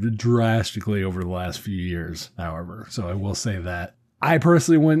improved drastically over the last few years, however, so I will say that. I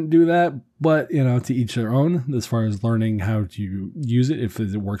personally wouldn't do that, but, to each their own as far as learning how to use it if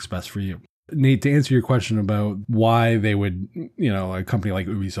it works best for you. Nate, to answer your question about why they would, a company like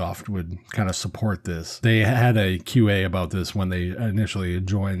Ubisoft would kind of support this, they had a QA about this when they initially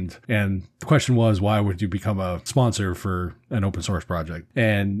joined. And the question was, why would you become a sponsor for an open source project?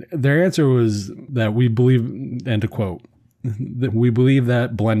 And their answer was that we believe, and to quote, we believe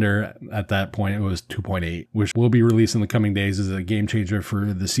that Blender at that point, it was 2.8, which will be released in the coming days, is a game changer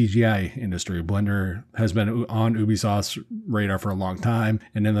for the CGI industry. Blender has been on Ubisoft's radar for a long time,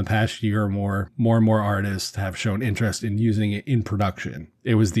 and in the past year or more and more artists have shown interest in using it in production.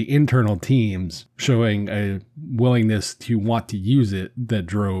 It was the internal teams showing a willingness to want to use it that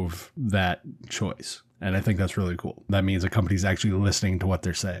drove that choice. And I think that's really cool. That means a company's actually listening to what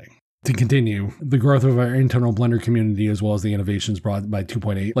they're saying. To continue, the growth of our internal Blender community, as well as the innovations brought by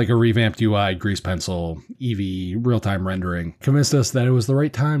 2.8, like a revamped UI, grease pencil, Eevee, real-time rendering, convinced us that it was the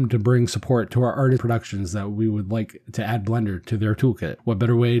right time to bring support to our artist productions that we would like to add Blender to their toolkit. What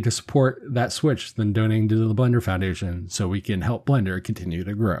better way to support that switch than donating to the Blender Foundation so we can help Blender continue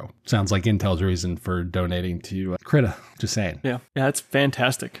to grow? Sounds like Intel's reason for donating to Krita. Just saying. Yeah, that's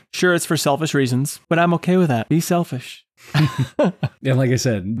fantastic. Sure, it's for selfish reasons, but I'm okay with that. Be selfish. And like I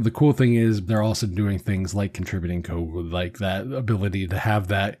said, the cool thing is they're also doing things like contributing code, like that ability to have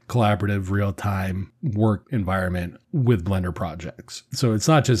that collaborative real-time work environment with Blender projects. So it's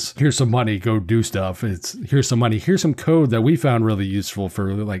not just here's some money, go do stuff. It's here's some money, here's some code that we found really useful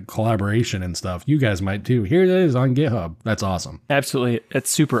for like collaboration and stuff. You guys might too. Here it is on GitHub. That's awesome. Absolutely.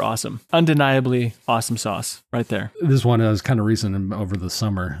 It's super awesome. Undeniably awesome sauce right there. This one is kind of recent over the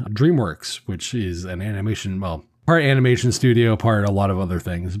summer. DreamWorks, which is an animation, part animation studio, part a lot of other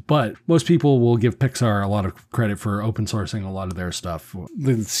things. But most people will give Pixar a lot of credit for open sourcing a lot of their stuff.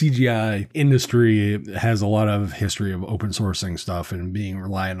 The CGI industry has a lot of history of open sourcing stuff and being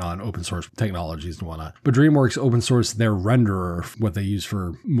reliant on open source technologies and whatnot. But DreamWorks open sourced their renderer, what they use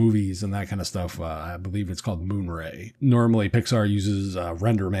for movies and that kind of stuff. I believe it's called Moonray. Normally Pixar uses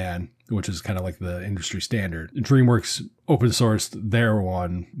RenderMan, which is kind of like the industry standard. DreamWorks open sourced their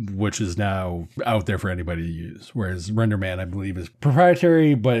one, which is now out there for anybody to use. Whereas RenderMan, I believe, is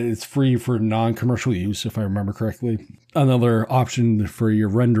proprietary, but it's free for non-commercial use, if I remember correctly. Another option for your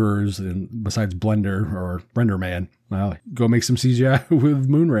renderers, and besides Blender or RenderMan, well, go make some CGI with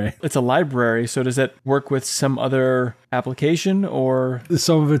Moonray. It's a library, so does that work with some other application or?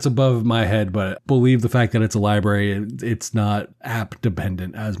 Some of it's above my head, but believe the fact that it's a library, it's not app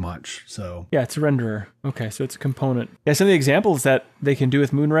dependent as much. So yeah, it's a renderer. Okay, so it's a component. Yeah, some of the examples that they can do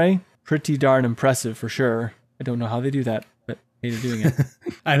with Moonray, pretty darn impressive for sure. I don't know how they do that, but they're doing it.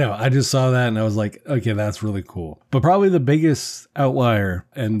 I know. I just saw that and I was like, okay, that's really cool. But probably the biggest outlier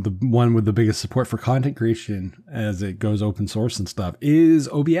and the one with the biggest support for content creation as it goes open source and stuff is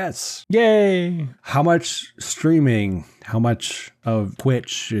OBS. Yay! How much streaming, how much of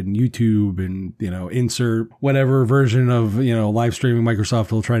Twitch and YouTube and, insert whatever version of, live streaming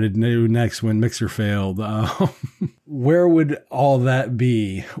Microsoft will try to do next when Mixer failed. Where would all that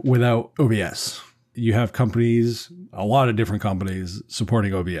be without OBS? you have companies, a lot of different companies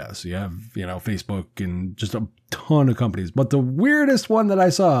supporting OBS. You have, Facebook and just a ton of companies. But the weirdest one that I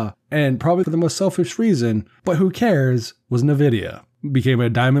saw, and probably for the most selfish reason, but who cares, was NVIDIA. Became a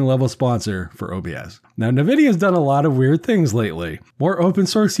diamond level sponsor for OBS. Now, NVIDIA's done a lot of weird things lately. More open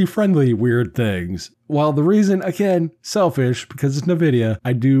sourcey friendly weird things. While the reason, again, selfish, because it's NVIDIA,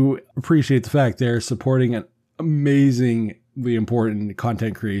 I do appreciate the fact they're supporting an amazingly important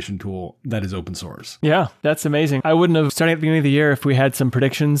content creation tool that is open source. Yeah, that's amazing. I wouldn't have, starting at the beginning of the year, if we had some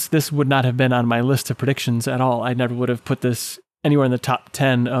predictions, this would not have been on my list of predictions at all. I never would have put this anywhere in the top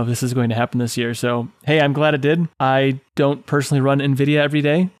 10 of this is going to happen this year. So, hey, I'm glad it did. I don't personally run NVIDIA every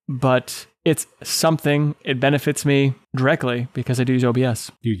day, but it's something. It benefits me directly because I do use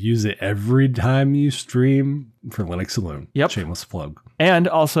OBS. You use it every time you stream for Linux Saloon. Yep. Shameless plug. And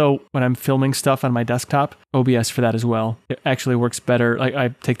also when I'm filming stuff on my desktop, OBS for that as well. It actually works better. Like I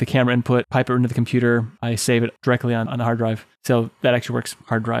take the camera input, pipe it into the computer, I save it directly on a hard drive. So that actually works.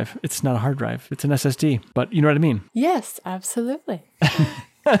 Hard drive. It's not a hard drive. It's an SSD, but you know what I mean? Yes, absolutely.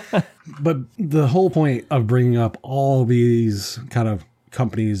 But the whole point of bringing up all these kind of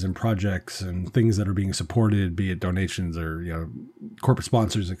companies and projects and things that are being supported, be it donations or, corporate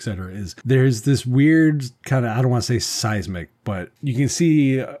sponsors, et cetera, is there's this weird kind of, I don't want to say seismic, but you can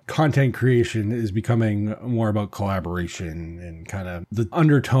see content creation is becoming more about collaboration and kind of the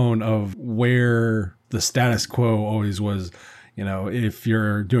undertone of where the status quo always was. If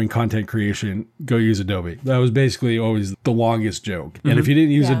you're doing content creation, go use Adobe. That was basically always the longest joke. Mm-hmm. And if you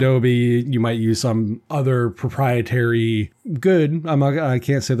didn't use Adobe, you might use some other proprietary good. I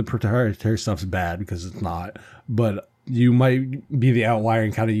can't say the proprietary stuff's bad because it's not, but you might be the outlier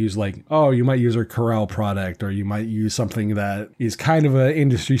and kind of use you might use a Corel product, or you might use something that is kind of an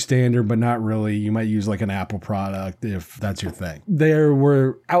industry standard, but not really. You might use an Apple product if that's your thing. There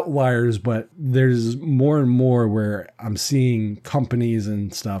were outliers, but there's more and more where I'm seeing companies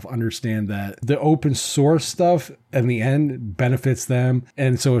and stuff understand that the open source stuff in the end benefits them.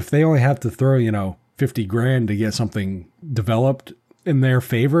 And so if they only have to throw, $50,000 to get something developed in their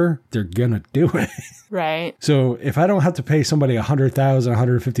favor, they're gonna do it. Right. So if I don't have to pay somebody $100,000,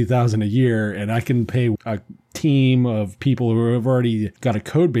 $150,000 a year, and I can pay a team of people who have already got a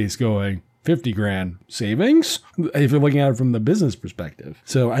code base going, $50,000 savings, if you're looking at it from the business perspective.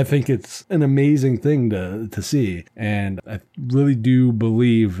 So I think it's an amazing thing to see. And I really do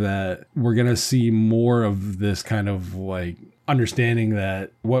believe that we're gonna see more of this kind of understanding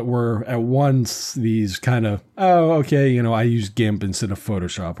that what were at once these kind of, I use GIMP instead of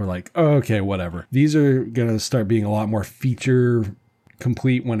Photoshop. We're okay, whatever. These are going to start being a lot more feature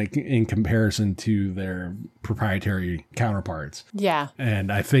complete in comparison to their proprietary counterparts. Yeah.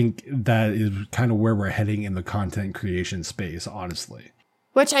 And I think that is kind of where we're heading in the content creation space, honestly.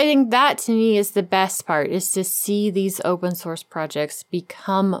 Which I think that to me is the best part, is to see these open source projects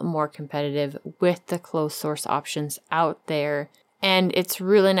become more competitive with the closed source options out there. And it's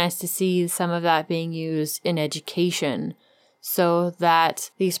really nice to see some of that being used in education so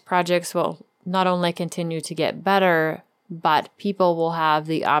that these projects will not only continue to get better, but people will have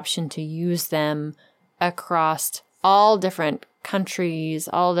the option to use them across all different countries,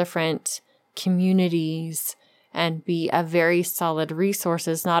 all different communities, and be a very solid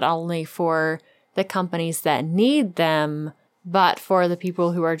resources, not only for the companies that need them, but for the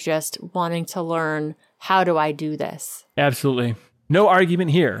people who are just wanting to learn, how do I do this? Absolutely. No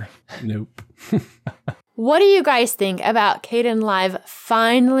argument here. Nope. What do you guys think about Kdenlive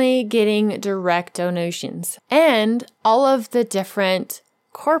finally getting direct donations and all of the different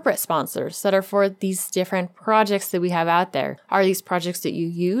corporate sponsors that are for these different projects that we have out there? Are these projects that you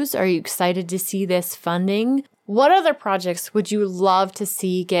use? Are you excited to see this funding? What other projects would you love to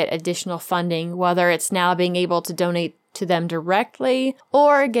see get additional funding, whether it's now being able to donate to them directly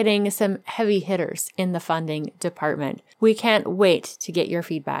or getting some heavy hitters in the funding department? We can't wait to get your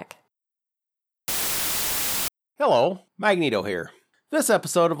feedback. Hello, Magneto here. This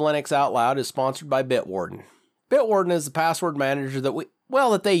episode of Linux Out Loud is sponsored by Bitwarden. Bitwarden is the password manager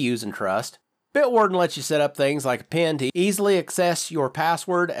that they use and trust. Bitwarden lets you set up things like a PIN to easily access your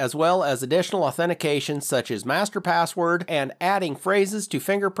password, as well as additional authentication such as master password and adding phrases to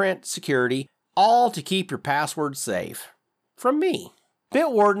fingerprint security, all to keep your password safe. From me.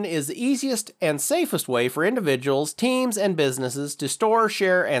 Bitwarden is the easiest and safest way for individuals, teams, and businesses to store,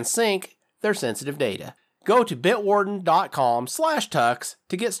 share, and sync their sensitive data. Go to bitwarden.com/tux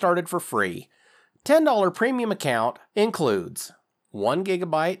to get started for free. $10 premium account includes 1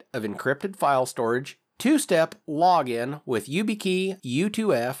 gigabyte of encrypted file storage, 2-step login with YubiKey,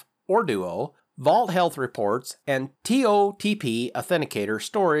 U2F, or Duo, Vault Health Reports, and TOTP Authenticator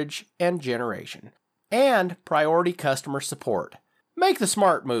storage and generation. and priority customer support. Make the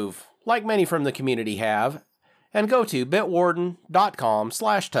smart move, like many from the community have, and go to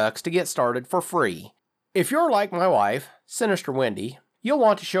bitwarden.com/tux to get started for free. If you're like my wife, Sinister Wendy, you'll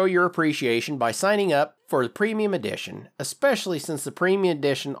want to show your appreciation by signing up for the Premium Edition, especially since the Premium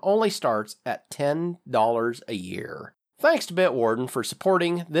Edition only starts at $10 a year. Thanks to Bitwarden for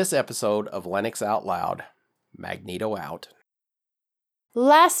supporting this episode of Linux Out Loud. Magneto out.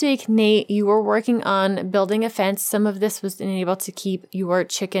 Last week, Nate, you were working on building a fence. Some of this was enabled to keep your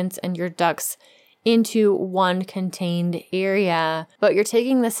chickens and your ducks into one contained area, but you're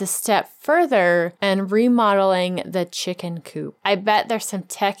taking this a step further and remodeling the chicken coop. I bet there's some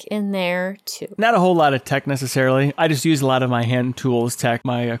tech in there too. Not a whole lot of tech necessarily. I just use a lot of my hand tools tech,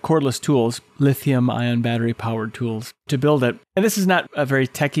 my cordless tools, lithium ion battery powered tools to build it. And this is not a very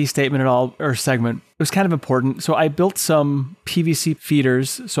techie statement at all or segment. It was kind of important. So I built some PVC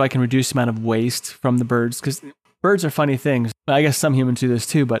feeders so I can reduce the amount of waste from the birds, because birds are funny things. I guess some humans do this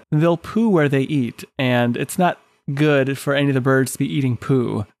too, but they'll poo where they eat, and it's not good for any of the birds to be eating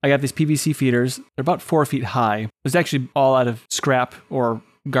poo. I got these PVC feeders. They're about 4 feet high. It was actually all out of scrap or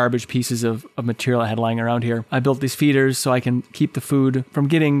garbage pieces of material I had lying around here. I built these feeders so I can keep the food from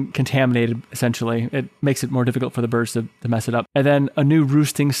getting contaminated, essentially. It makes it more difficult for the birds to mess it up. And then a new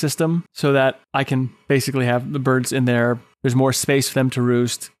roosting system so that I can basically have the birds in there. There's more space for them to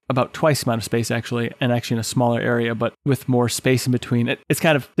roost, about twice the amount of space actually, and actually in a smaller area, but with more space in between. It's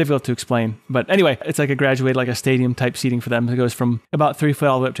kind of difficult to explain. But anyway, it's like a stadium type seating for them. It goes from about 3 foot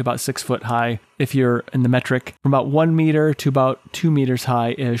all the way up to about 6 foot high. If you're in the metric, from about 1 meter to about 2 meters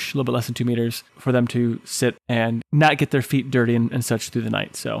high-ish, a little bit less than 2 meters, for them to sit and not get their feet dirty and such through the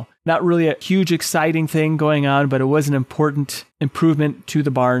night. So not really a huge exciting thing going on, but it was an important improvement to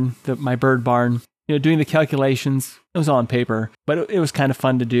the barn, my bird barn. Doing the calculations, it was all on paper, but it was kind of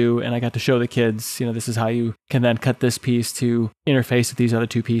fun to do. And I got to show the kids, this is how you can then cut this piece to interface with these other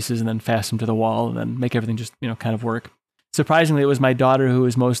two pieces and then fasten them to the wall and then make everything just, kind of work. Surprisingly, it was my daughter who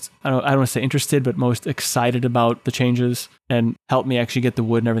was most, I don't want to say interested, but most excited about the changes and helped me actually get the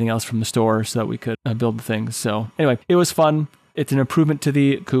wood and everything else from the store so that we could build the things. So anyway, it was fun. It's an improvement to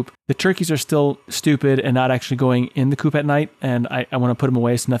the coop. The turkeys are still stupid and not actually going in the coop at night. And I want to put them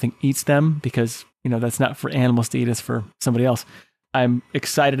away so nothing eats them because, that's not for animals to eat, it's for somebody else. I'm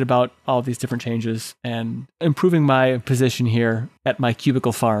excited about all these different changes and improving my position here at my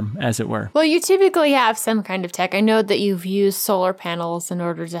cubicle farm, as it were. Well, you typically have some kind of tech. I know that you've used solar panels in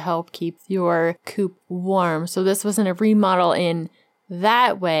order to help keep your coop warm. So this wasn't a remodel in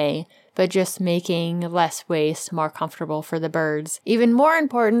that way, but just making less waste more comfortable for the birds. Even more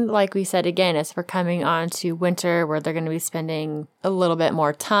important, like we said again, is we're coming on to winter where they're going to be spending a little bit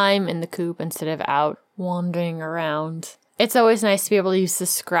more time in the coop instead of out wandering around. It's always nice to be able to use the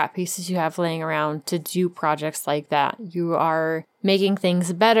scrap pieces you have laying around to do projects like that. You are making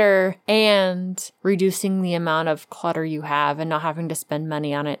things better and reducing the amount of clutter you have and not having to spend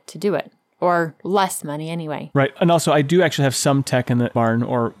money on it to do it. Or less money anyway. Right. And also, I do actually have some tech in the barn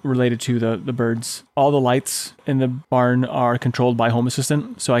or related to the birds. All the lights in the barn are controlled by Home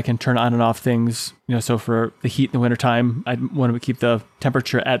Assistant, so I can turn on and off things. So for the heat in the wintertime, I want to keep the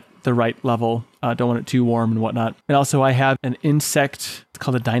temperature at the right level. Don't want it too warm and whatnot. And also, I have an insect, it's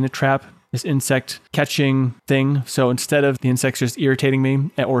called a Dynatrap. This insect catching thing. So instead of the insects just irritating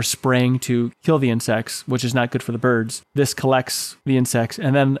me or spraying to kill the insects, which is not good for the birds, this collects the insects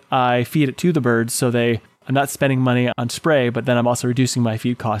and then I feed it to the birds. So I'm not spending money on spray, but then I'm also reducing my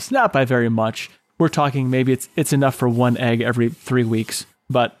feed costs, not by very much. We're talking maybe it's enough for one egg every 3 weeks.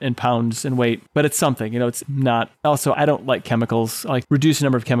 But in pounds and weight, but it's something, it's not. Also, I don't like chemicals. I like reduce the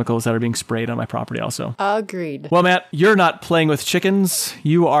number of chemicals that are being sprayed on my property also. Agreed. Well, Matt, you're not playing with chickens.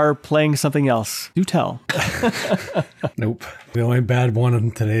 You are playing something else. Do tell. Nope. The only bad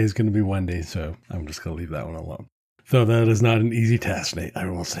one today is going to be Wendy, so I'm just going to leave that one alone. So that is not an easy task, Nate. I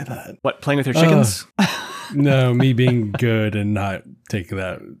will say that. What, playing with your chickens? No, me being good and not taking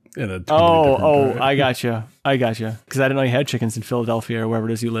that in a totally different I gotcha. Because I didn't know you had chickens in Philadelphia or wherever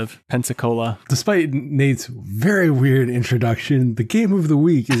it is you live. Pensacola. Despite Nate's very weird introduction, the game of the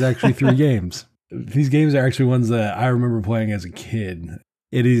week is actually 3 games. These games are actually ones that I remember playing as a kid.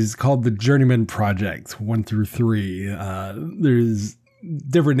 It is called the Journeyman Project 1 through 3. There's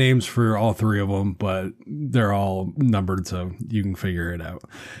different names for all 3 of them, but they're all numbered, so you can figure it out.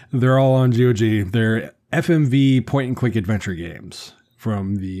 They're all on GOG. They're FMV point-and-click adventure games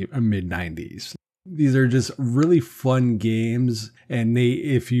from the mid-90s. These are just really fun games. And Nate,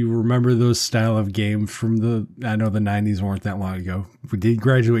 if you remember those style of games from I know the 90s weren't that long ago. If we did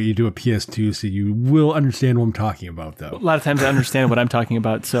graduate, you do a PS2, so you will understand what I'm talking about, though. A lot of times I understand what I'm talking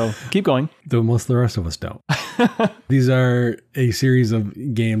about, so keep going. Though most of the rest of us don't. These are a series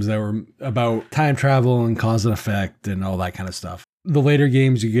of games that were about time travel and cause and effect and all that kind of stuff. The later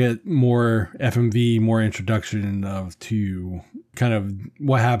games, you get more FMV, more introduction to kind of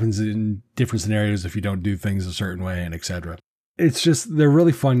what happens in different scenarios if you don't do things a certain way and etc. It's just, they're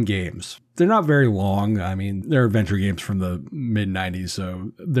really fun games. They're not very long. I mean, they're adventure games from the mid 90s,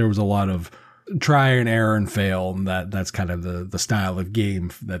 so there was a lot of try and error and fail, and that's kind of the style of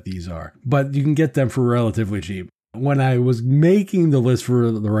game that these are. But you can get them for relatively cheap. When I was making the list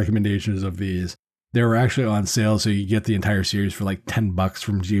for the recommendations of these, they were actually on sale, so you get the entire series for like $10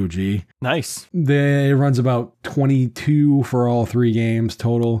 from GOG. Nice. It runs about 22 for all 3 games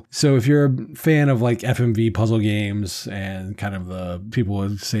total. So if you're a fan of like FMV puzzle games and kind of the, people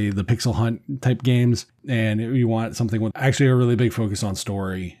would say the pixel hunt type games, and you want something with actually a really big focus on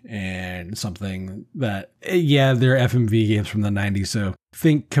story and something that, yeah, they're FMV games from the 90s. So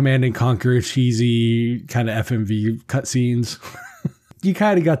think Command and Conquer, cheesy kind of FMV cutscenes. You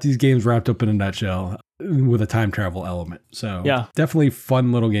kind of got these games wrapped up in a nutshell with a time travel element. So yeah, definitely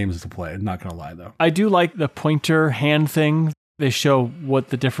fun little games to play. I'm not going to lie, though. I do like the pointer hand thing. They show what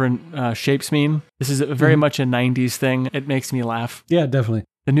the different shapes mean. This is very much a 90s thing. It makes me laugh. Yeah, definitely.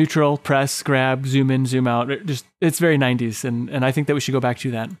 The neutral, press, grab, zoom in, zoom out. It's very 90s, and I think that we should go back to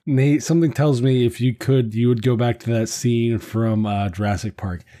that. Nate, something tells me if you could, you would go back to that scene from Jurassic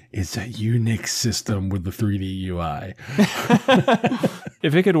Park. It's a Unix system with the 3D UI.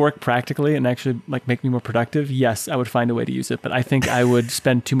 If it could work practically and actually like make me more productive, yes, I would find a way to use it. But I think I would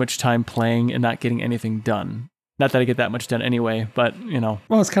spend too much time playing and not getting anything done. Not that I get that much done anyway, but, you know.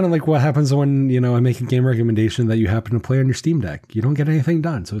 Well, it's kind of like what happens when, I make a game recommendation that you happen to play on your Steam Deck. You don't get anything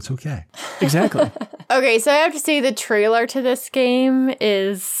done, so it's okay. Exactly. Okay, so I have to say the trailer to this game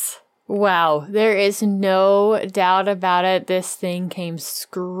is, wow, there is no doubt about it. This thing came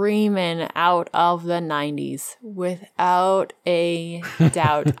screaming out of the 90s without a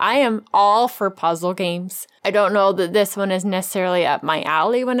doubt. I am all for puzzle games. I don't know that this one is necessarily up my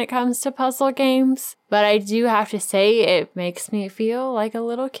alley when it comes to puzzle games, but I do have to say it makes me feel like a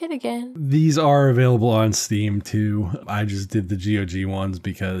little kid again. These are available on Steam too. I just did the GOG ones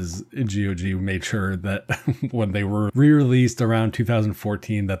because GOG made sure that when they were re-released around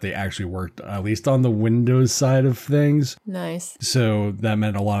 2014 that they actually worked, at least on the Windows side of things. Nice. So that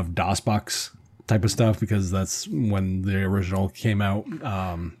meant a lot of DOSBox type of stuff because that's when the original came out,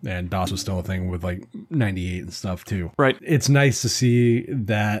 and DOS was still a thing with like 98 and stuff too. Right. It's nice to see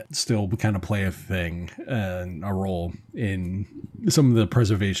that still kind of play a thing and a role in some of the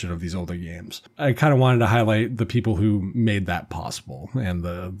preservation of these older games. I kind of wanted to highlight the people who made that possible and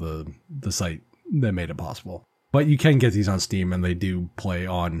the site that made it possible. But you can get these on Steam, and they do play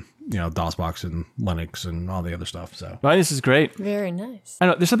on, DOSBox and Linux and all the other stuff. So, well, this is great. Very nice. I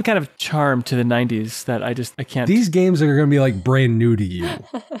know there's some kind of charm to the 90s that I can't. These games are going to be like brand new to you.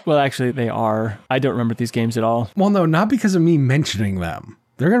 Well, actually, they are. I don't remember these games at all. Well, no, not because of me mentioning them.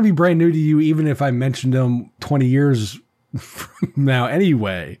 They're going to be brand new to you, even if I mentioned them 20 years from now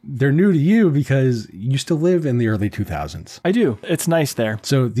anyway. They're new to you because you still live in the early 2000s. I do. It's nice there.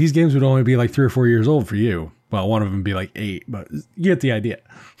 So these games would only be like 3 or 4 years old for you. Well, one of them would be like 8, but you get the idea.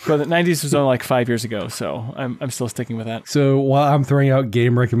 Well, the 90s was only like 5 years ago, so I'm still sticking with that. So while I'm throwing out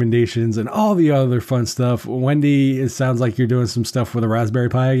game recommendations and all the other fun stuff, Wendy, it sounds like you're doing some stuff with a Raspberry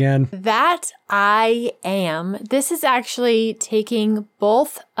Pi again. That I am. This is actually taking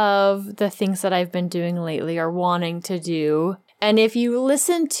both of the things that I've been doing lately or wanting to do. And if you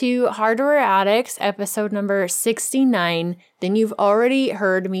listen to Hardware Addicts episode number 69, then you've already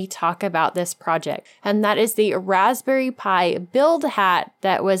heard me talk about this project. And that is the Raspberry Pi build hat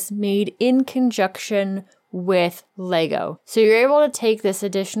that was made in conjunction with Lego. So you're able to take this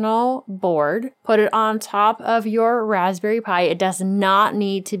additional board, put it on top of your Raspberry Pi. It does not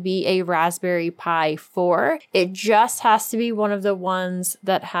need to be a Raspberry Pi 4. It just has to be one of the ones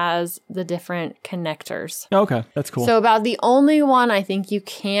that has the different connectors. Okay, that's cool. So about the only one I think you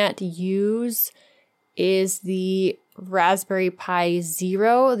can't use is the Raspberry Pi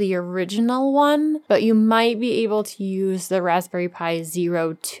Zero, the original one, but you might be able to use the Raspberry Pi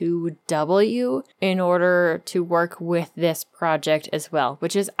Zero 2W in order to work with this project as well,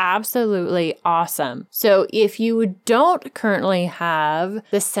 which is absolutely awesome. So if you don't currently have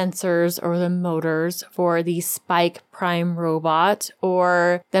the sensors or the motors for the Spike Prime robot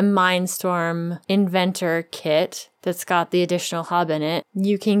or the Mindstorm Inventor kit, that's got the additional hub in it,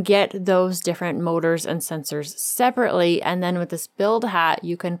 you can get those different motors and sensors separately. And then with this build hat,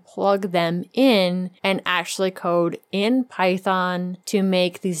 you can plug them in and actually code in Python to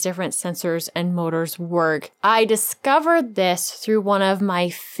make these different sensors and motors work. I discovered this through one of my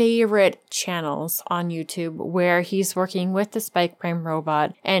favorite channels on YouTube where he's working with the Spike Prime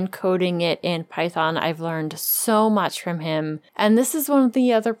robot and coding it in Python. I've learned so much from him. And this is one of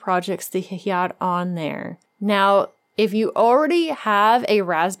the other projects that he had on there. Now, if you already have a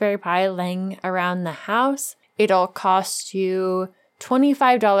Raspberry Pi laying around the house, it'll cost you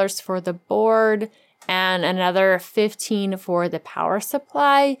 $25 for the board and another $15 for the power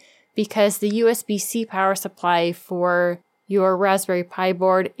supply, because the USB-C power supply for your Raspberry Pi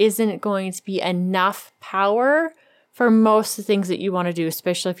board isn't going to be enough power for most of the things that you want to do,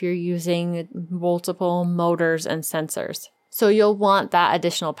 especially if you're using multiple motors and sensors. So you'll want that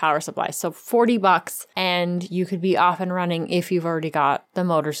additional power supply. So $40 and you could be off and running if you've already got the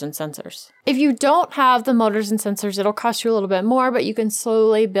motors and sensors. If you don't have the motors and sensors, it'll cost you a little bit more, but you can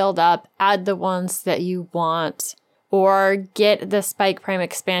slowly build up, add the ones that you want, or get the Spike Prime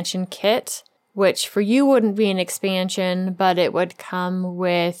expansion kit, which for you wouldn't be an expansion, but it would come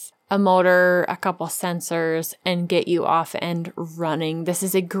with a motor, a couple sensors, and get you off and running. This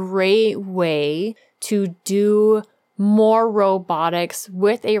is a great way to do more robotics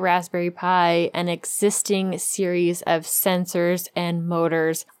with a Raspberry Pi, an existing series of sensors and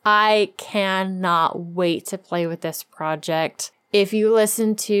motors. I cannot wait to play with this project. If you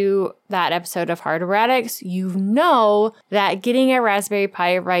listen to that episode of Hardware Addicts, you know that getting a Raspberry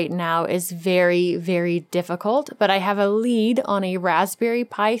Pi right now is very, very difficult, but I have a lead on a Raspberry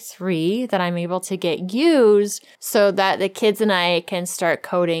Pi 3 that I'm able to get used so that the kids and I can start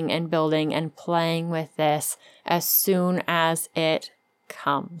coding and building and playing with this as soon as it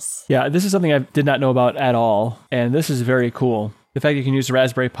comes. Yeah, this is something I did not know about at all, and this is very cool. The fact you can use the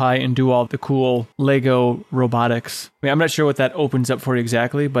Raspberry Pi and do all the cool Lego robotics. I mean, I'm not sure what that opens up for you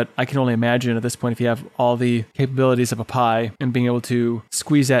exactly, but I can only imagine at this point if you have all the capabilities of a Pi and being able to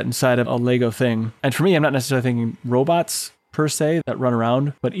squeeze that inside of a Lego thing. And for me, I'm not necessarily thinking robots per se that run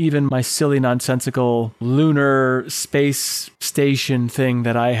around, but even my silly, nonsensical lunar space station thing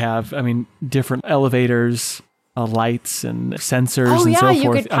that I have. I mean, different elevators, lights and sensors and so forth.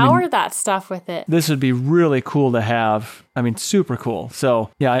 You could power that stuff with it. This would be really cool to have. I mean, super cool.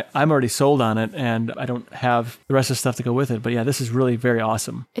 So yeah, I'm already sold on it, and I don't have the rest of the stuff to go with it. But yeah, this is really very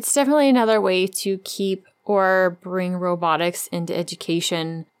awesome. It's definitely another way to keep or bring robotics into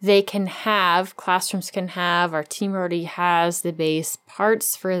education. Classrooms can have, our team already has the base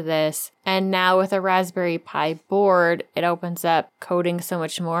parts for this. And now with a Raspberry Pi board, it opens up coding so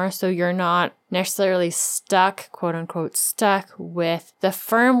much more. So you're not necessarily stuck, quote unquote, stuck with the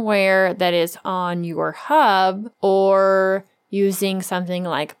firmware that is on your hub or using something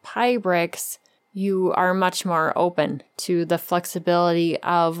like Pybricks. You are much more open to the flexibility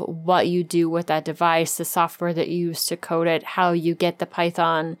of what you do with that device, the software that you use to code it, how you get the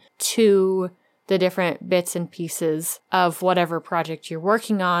Python to the different bits and pieces of whatever project you're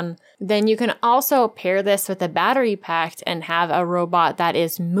working on. Then you can also pair this with a battery pack and have a robot that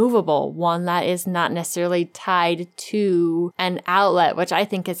is movable, one that is not necessarily tied to an outlet, which I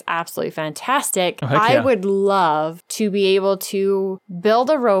think is absolutely fantastic. Oh, heck yeah. I would love to be able to build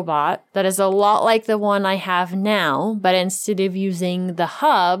a robot that is a lot like the one I have now, but instead of using the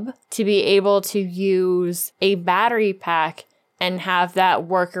hub, to be able to use a battery pack and have that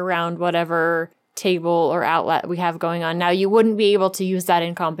work around whatever table or outlet we have going on. Now, you wouldn't be able to use that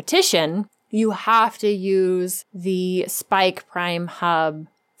in competition. You have to use the Spike Prime hub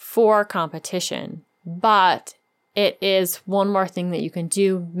for competition. But it is one more thing that you can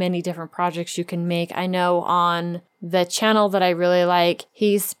do, many different projects you can make. I know on the channel that I really like,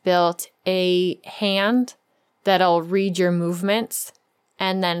 he's built a hand that'll read your movements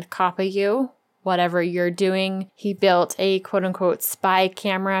and then copy you whatever you're doing. He built a quote unquote spy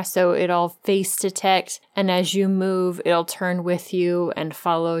camera, so it'll face detect, and as you move, it'll turn with you and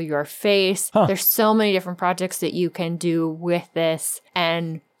follow your face. There's so many different projects that you can do with this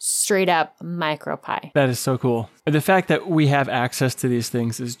and straight up MicroPi. That is so cool. The fact that we have access to these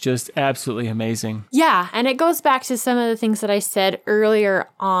things is just absolutely amazing. Yeah, and it goes back to some of the things that I said earlier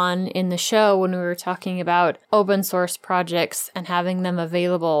on in the show when we were talking about open source projects and having them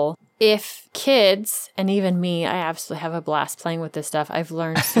available. If kids, and even me, I absolutely have a blast playing with this stuff. I've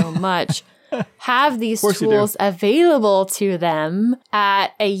learned so much. Have these tools available to them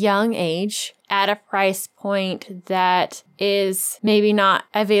at a young age at a price point that is maybe not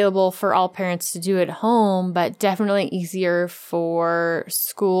available for all parents to do at home, but definitely easier for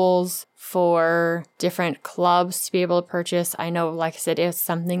schools, for different clubs to be able to purchase. I know, like I said, it's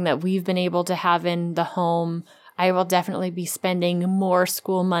something that we've been able to have in the home. I will definitely be spending more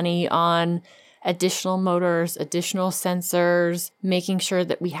school money on additional motors, additional sensors, making sure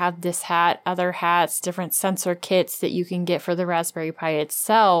that we have this hat, other hats, different sensor kits that you can get for the Raspberry Pi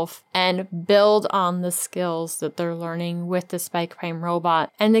itself, and build on the skills that they're learning with the Spike Prime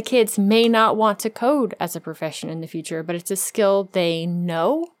robot. And the kids may not want to code as a profession in the future, but it's a skill they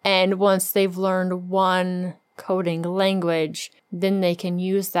know. And once they've learned one coding language, then they can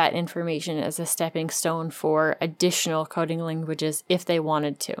use that information as a stepping stone for additional coding languages if they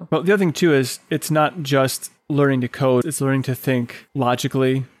wanted to. Well, the other thing too is it's not just learning to code, it's learning to think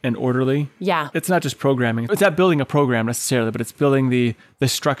logically and orderly. Yeah. It's not just programming. It's not building a program necessarily, but it's building the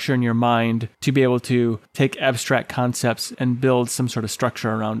structure in your mind to be able to take abstract concepts and build some sort of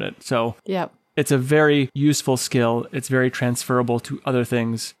structure around it. So Yep. It's a very useful skill. It's very transferable to other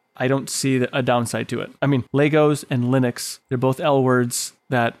things. I don't see a downside to it. I mean, Legos and Linux, they're both L words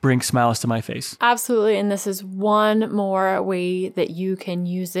that bring smiles to my face. Absolutely. And this is one more way that you can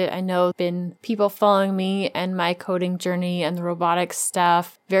use it. I know been people following me and my coding journey and the robotics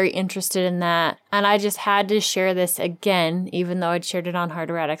stuff, very interested in that. And I just had to share this again, even though I'd shared it on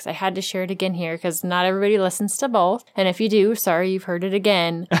Hardware-Addicts. I had to share it again here because not everybody listens to both. And if you do, sorry, you've heard it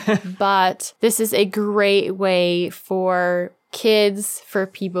again. But this is a great way for kids, for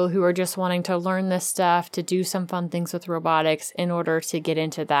people who are just wanting to learn this stuff, to do some fun things with robotics in order to get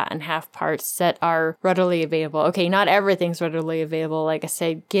into that and have parts that are readily available. Okay, not everything's readily available. Like I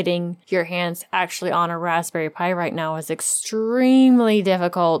said, getting your hands actually on a Raspberry Pi right now is extremely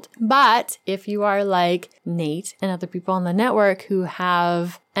difficult. But if you are like Nate and other people on the network who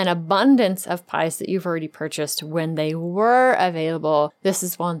have an abundance of Pis that you've already purchased when they were available, this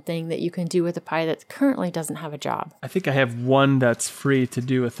is one thing that you can do with a Pi that currently doesn't have a job. I think I have one that's free to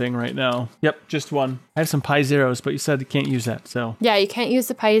do a thing right now. Yep, just one. I have some Pi Zeros, but you said you can't use that, so. Yeah, you can't use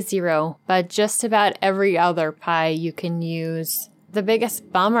the Pi Zero, but just about every other Pi you can use. The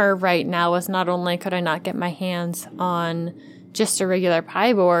biggest bummer right now was not only could I not get my hands on just a regular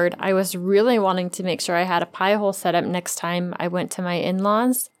Pi board, I was really wanting to make sure I had a Pi hole set up next time I went to my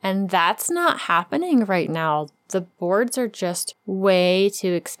in-laws, and that's not happening right now. The boards are just way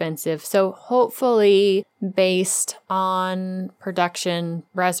too expensive. So hopefully, based on production,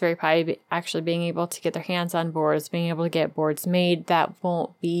 Raspberry Pi actually being able to get their hands on boards, being able to get boards made, that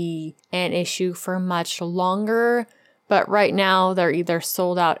won't be an issue for much longer. But right now, they're either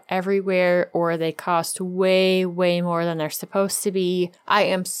sold out everywhere or they cost way, way more than they're supposed to be. I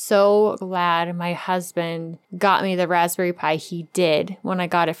am so glad my husband got me the Raspberry Pi he did when I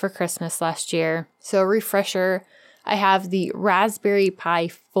got it for Christmas last year. So refresher, I have the Raspberry Pi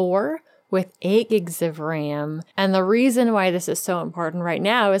 4 with 8 gigs of RAM. And the reason why this is so important right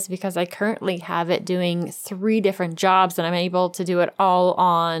now is because I currently have it doing 3 different jobs and I'm able to do it all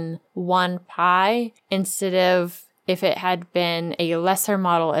on one Pi instead of, if it had been a lesser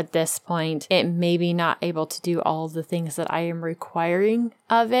model at this point, it may be not able to do all the things that I am requiring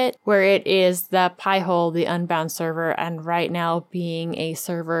of it, where it is the Pi-hole, the Unbound server, and right now being a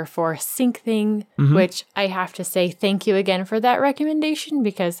server for SyncThing, which I have to say thank you again for that recommendation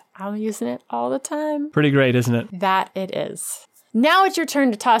because I'm using it all the time. Pretty great, isn't it? That it is. Now it's your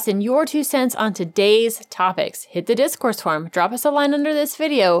turn to toss in your 2 cents on today's topics. Hit the discourse forum, drop us a line under this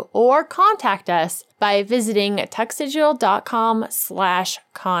video, or contact us by visiting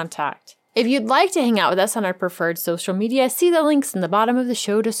tuxdigital.com/contact. If you'd like to hang out with us on our preferred social media, see the links in the bottom of the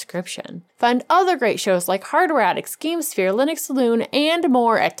show description. Find other great shows like Hardware Addicts, GameSphere, Linux Saloon, and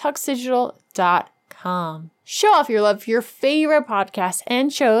more at tuxdigital.com. Show off your love for your favorite podcasts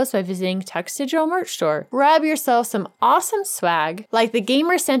and shows by visiting Tux Digital merch store. Grab yourself some awesome swag, like the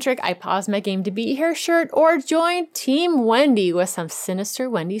gamer-centric I Pause My Game to Be Here shirt, or join Team Wendy with some sinister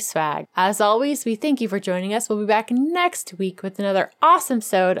Wendy swag. As always, we thank you for joining us. We'll be back next week with another awesome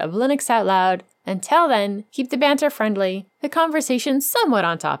episode of Linux Out Loud. Until then, keep the banter friendly, the conversation somewhat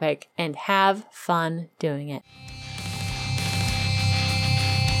on topic, and have fun doing it.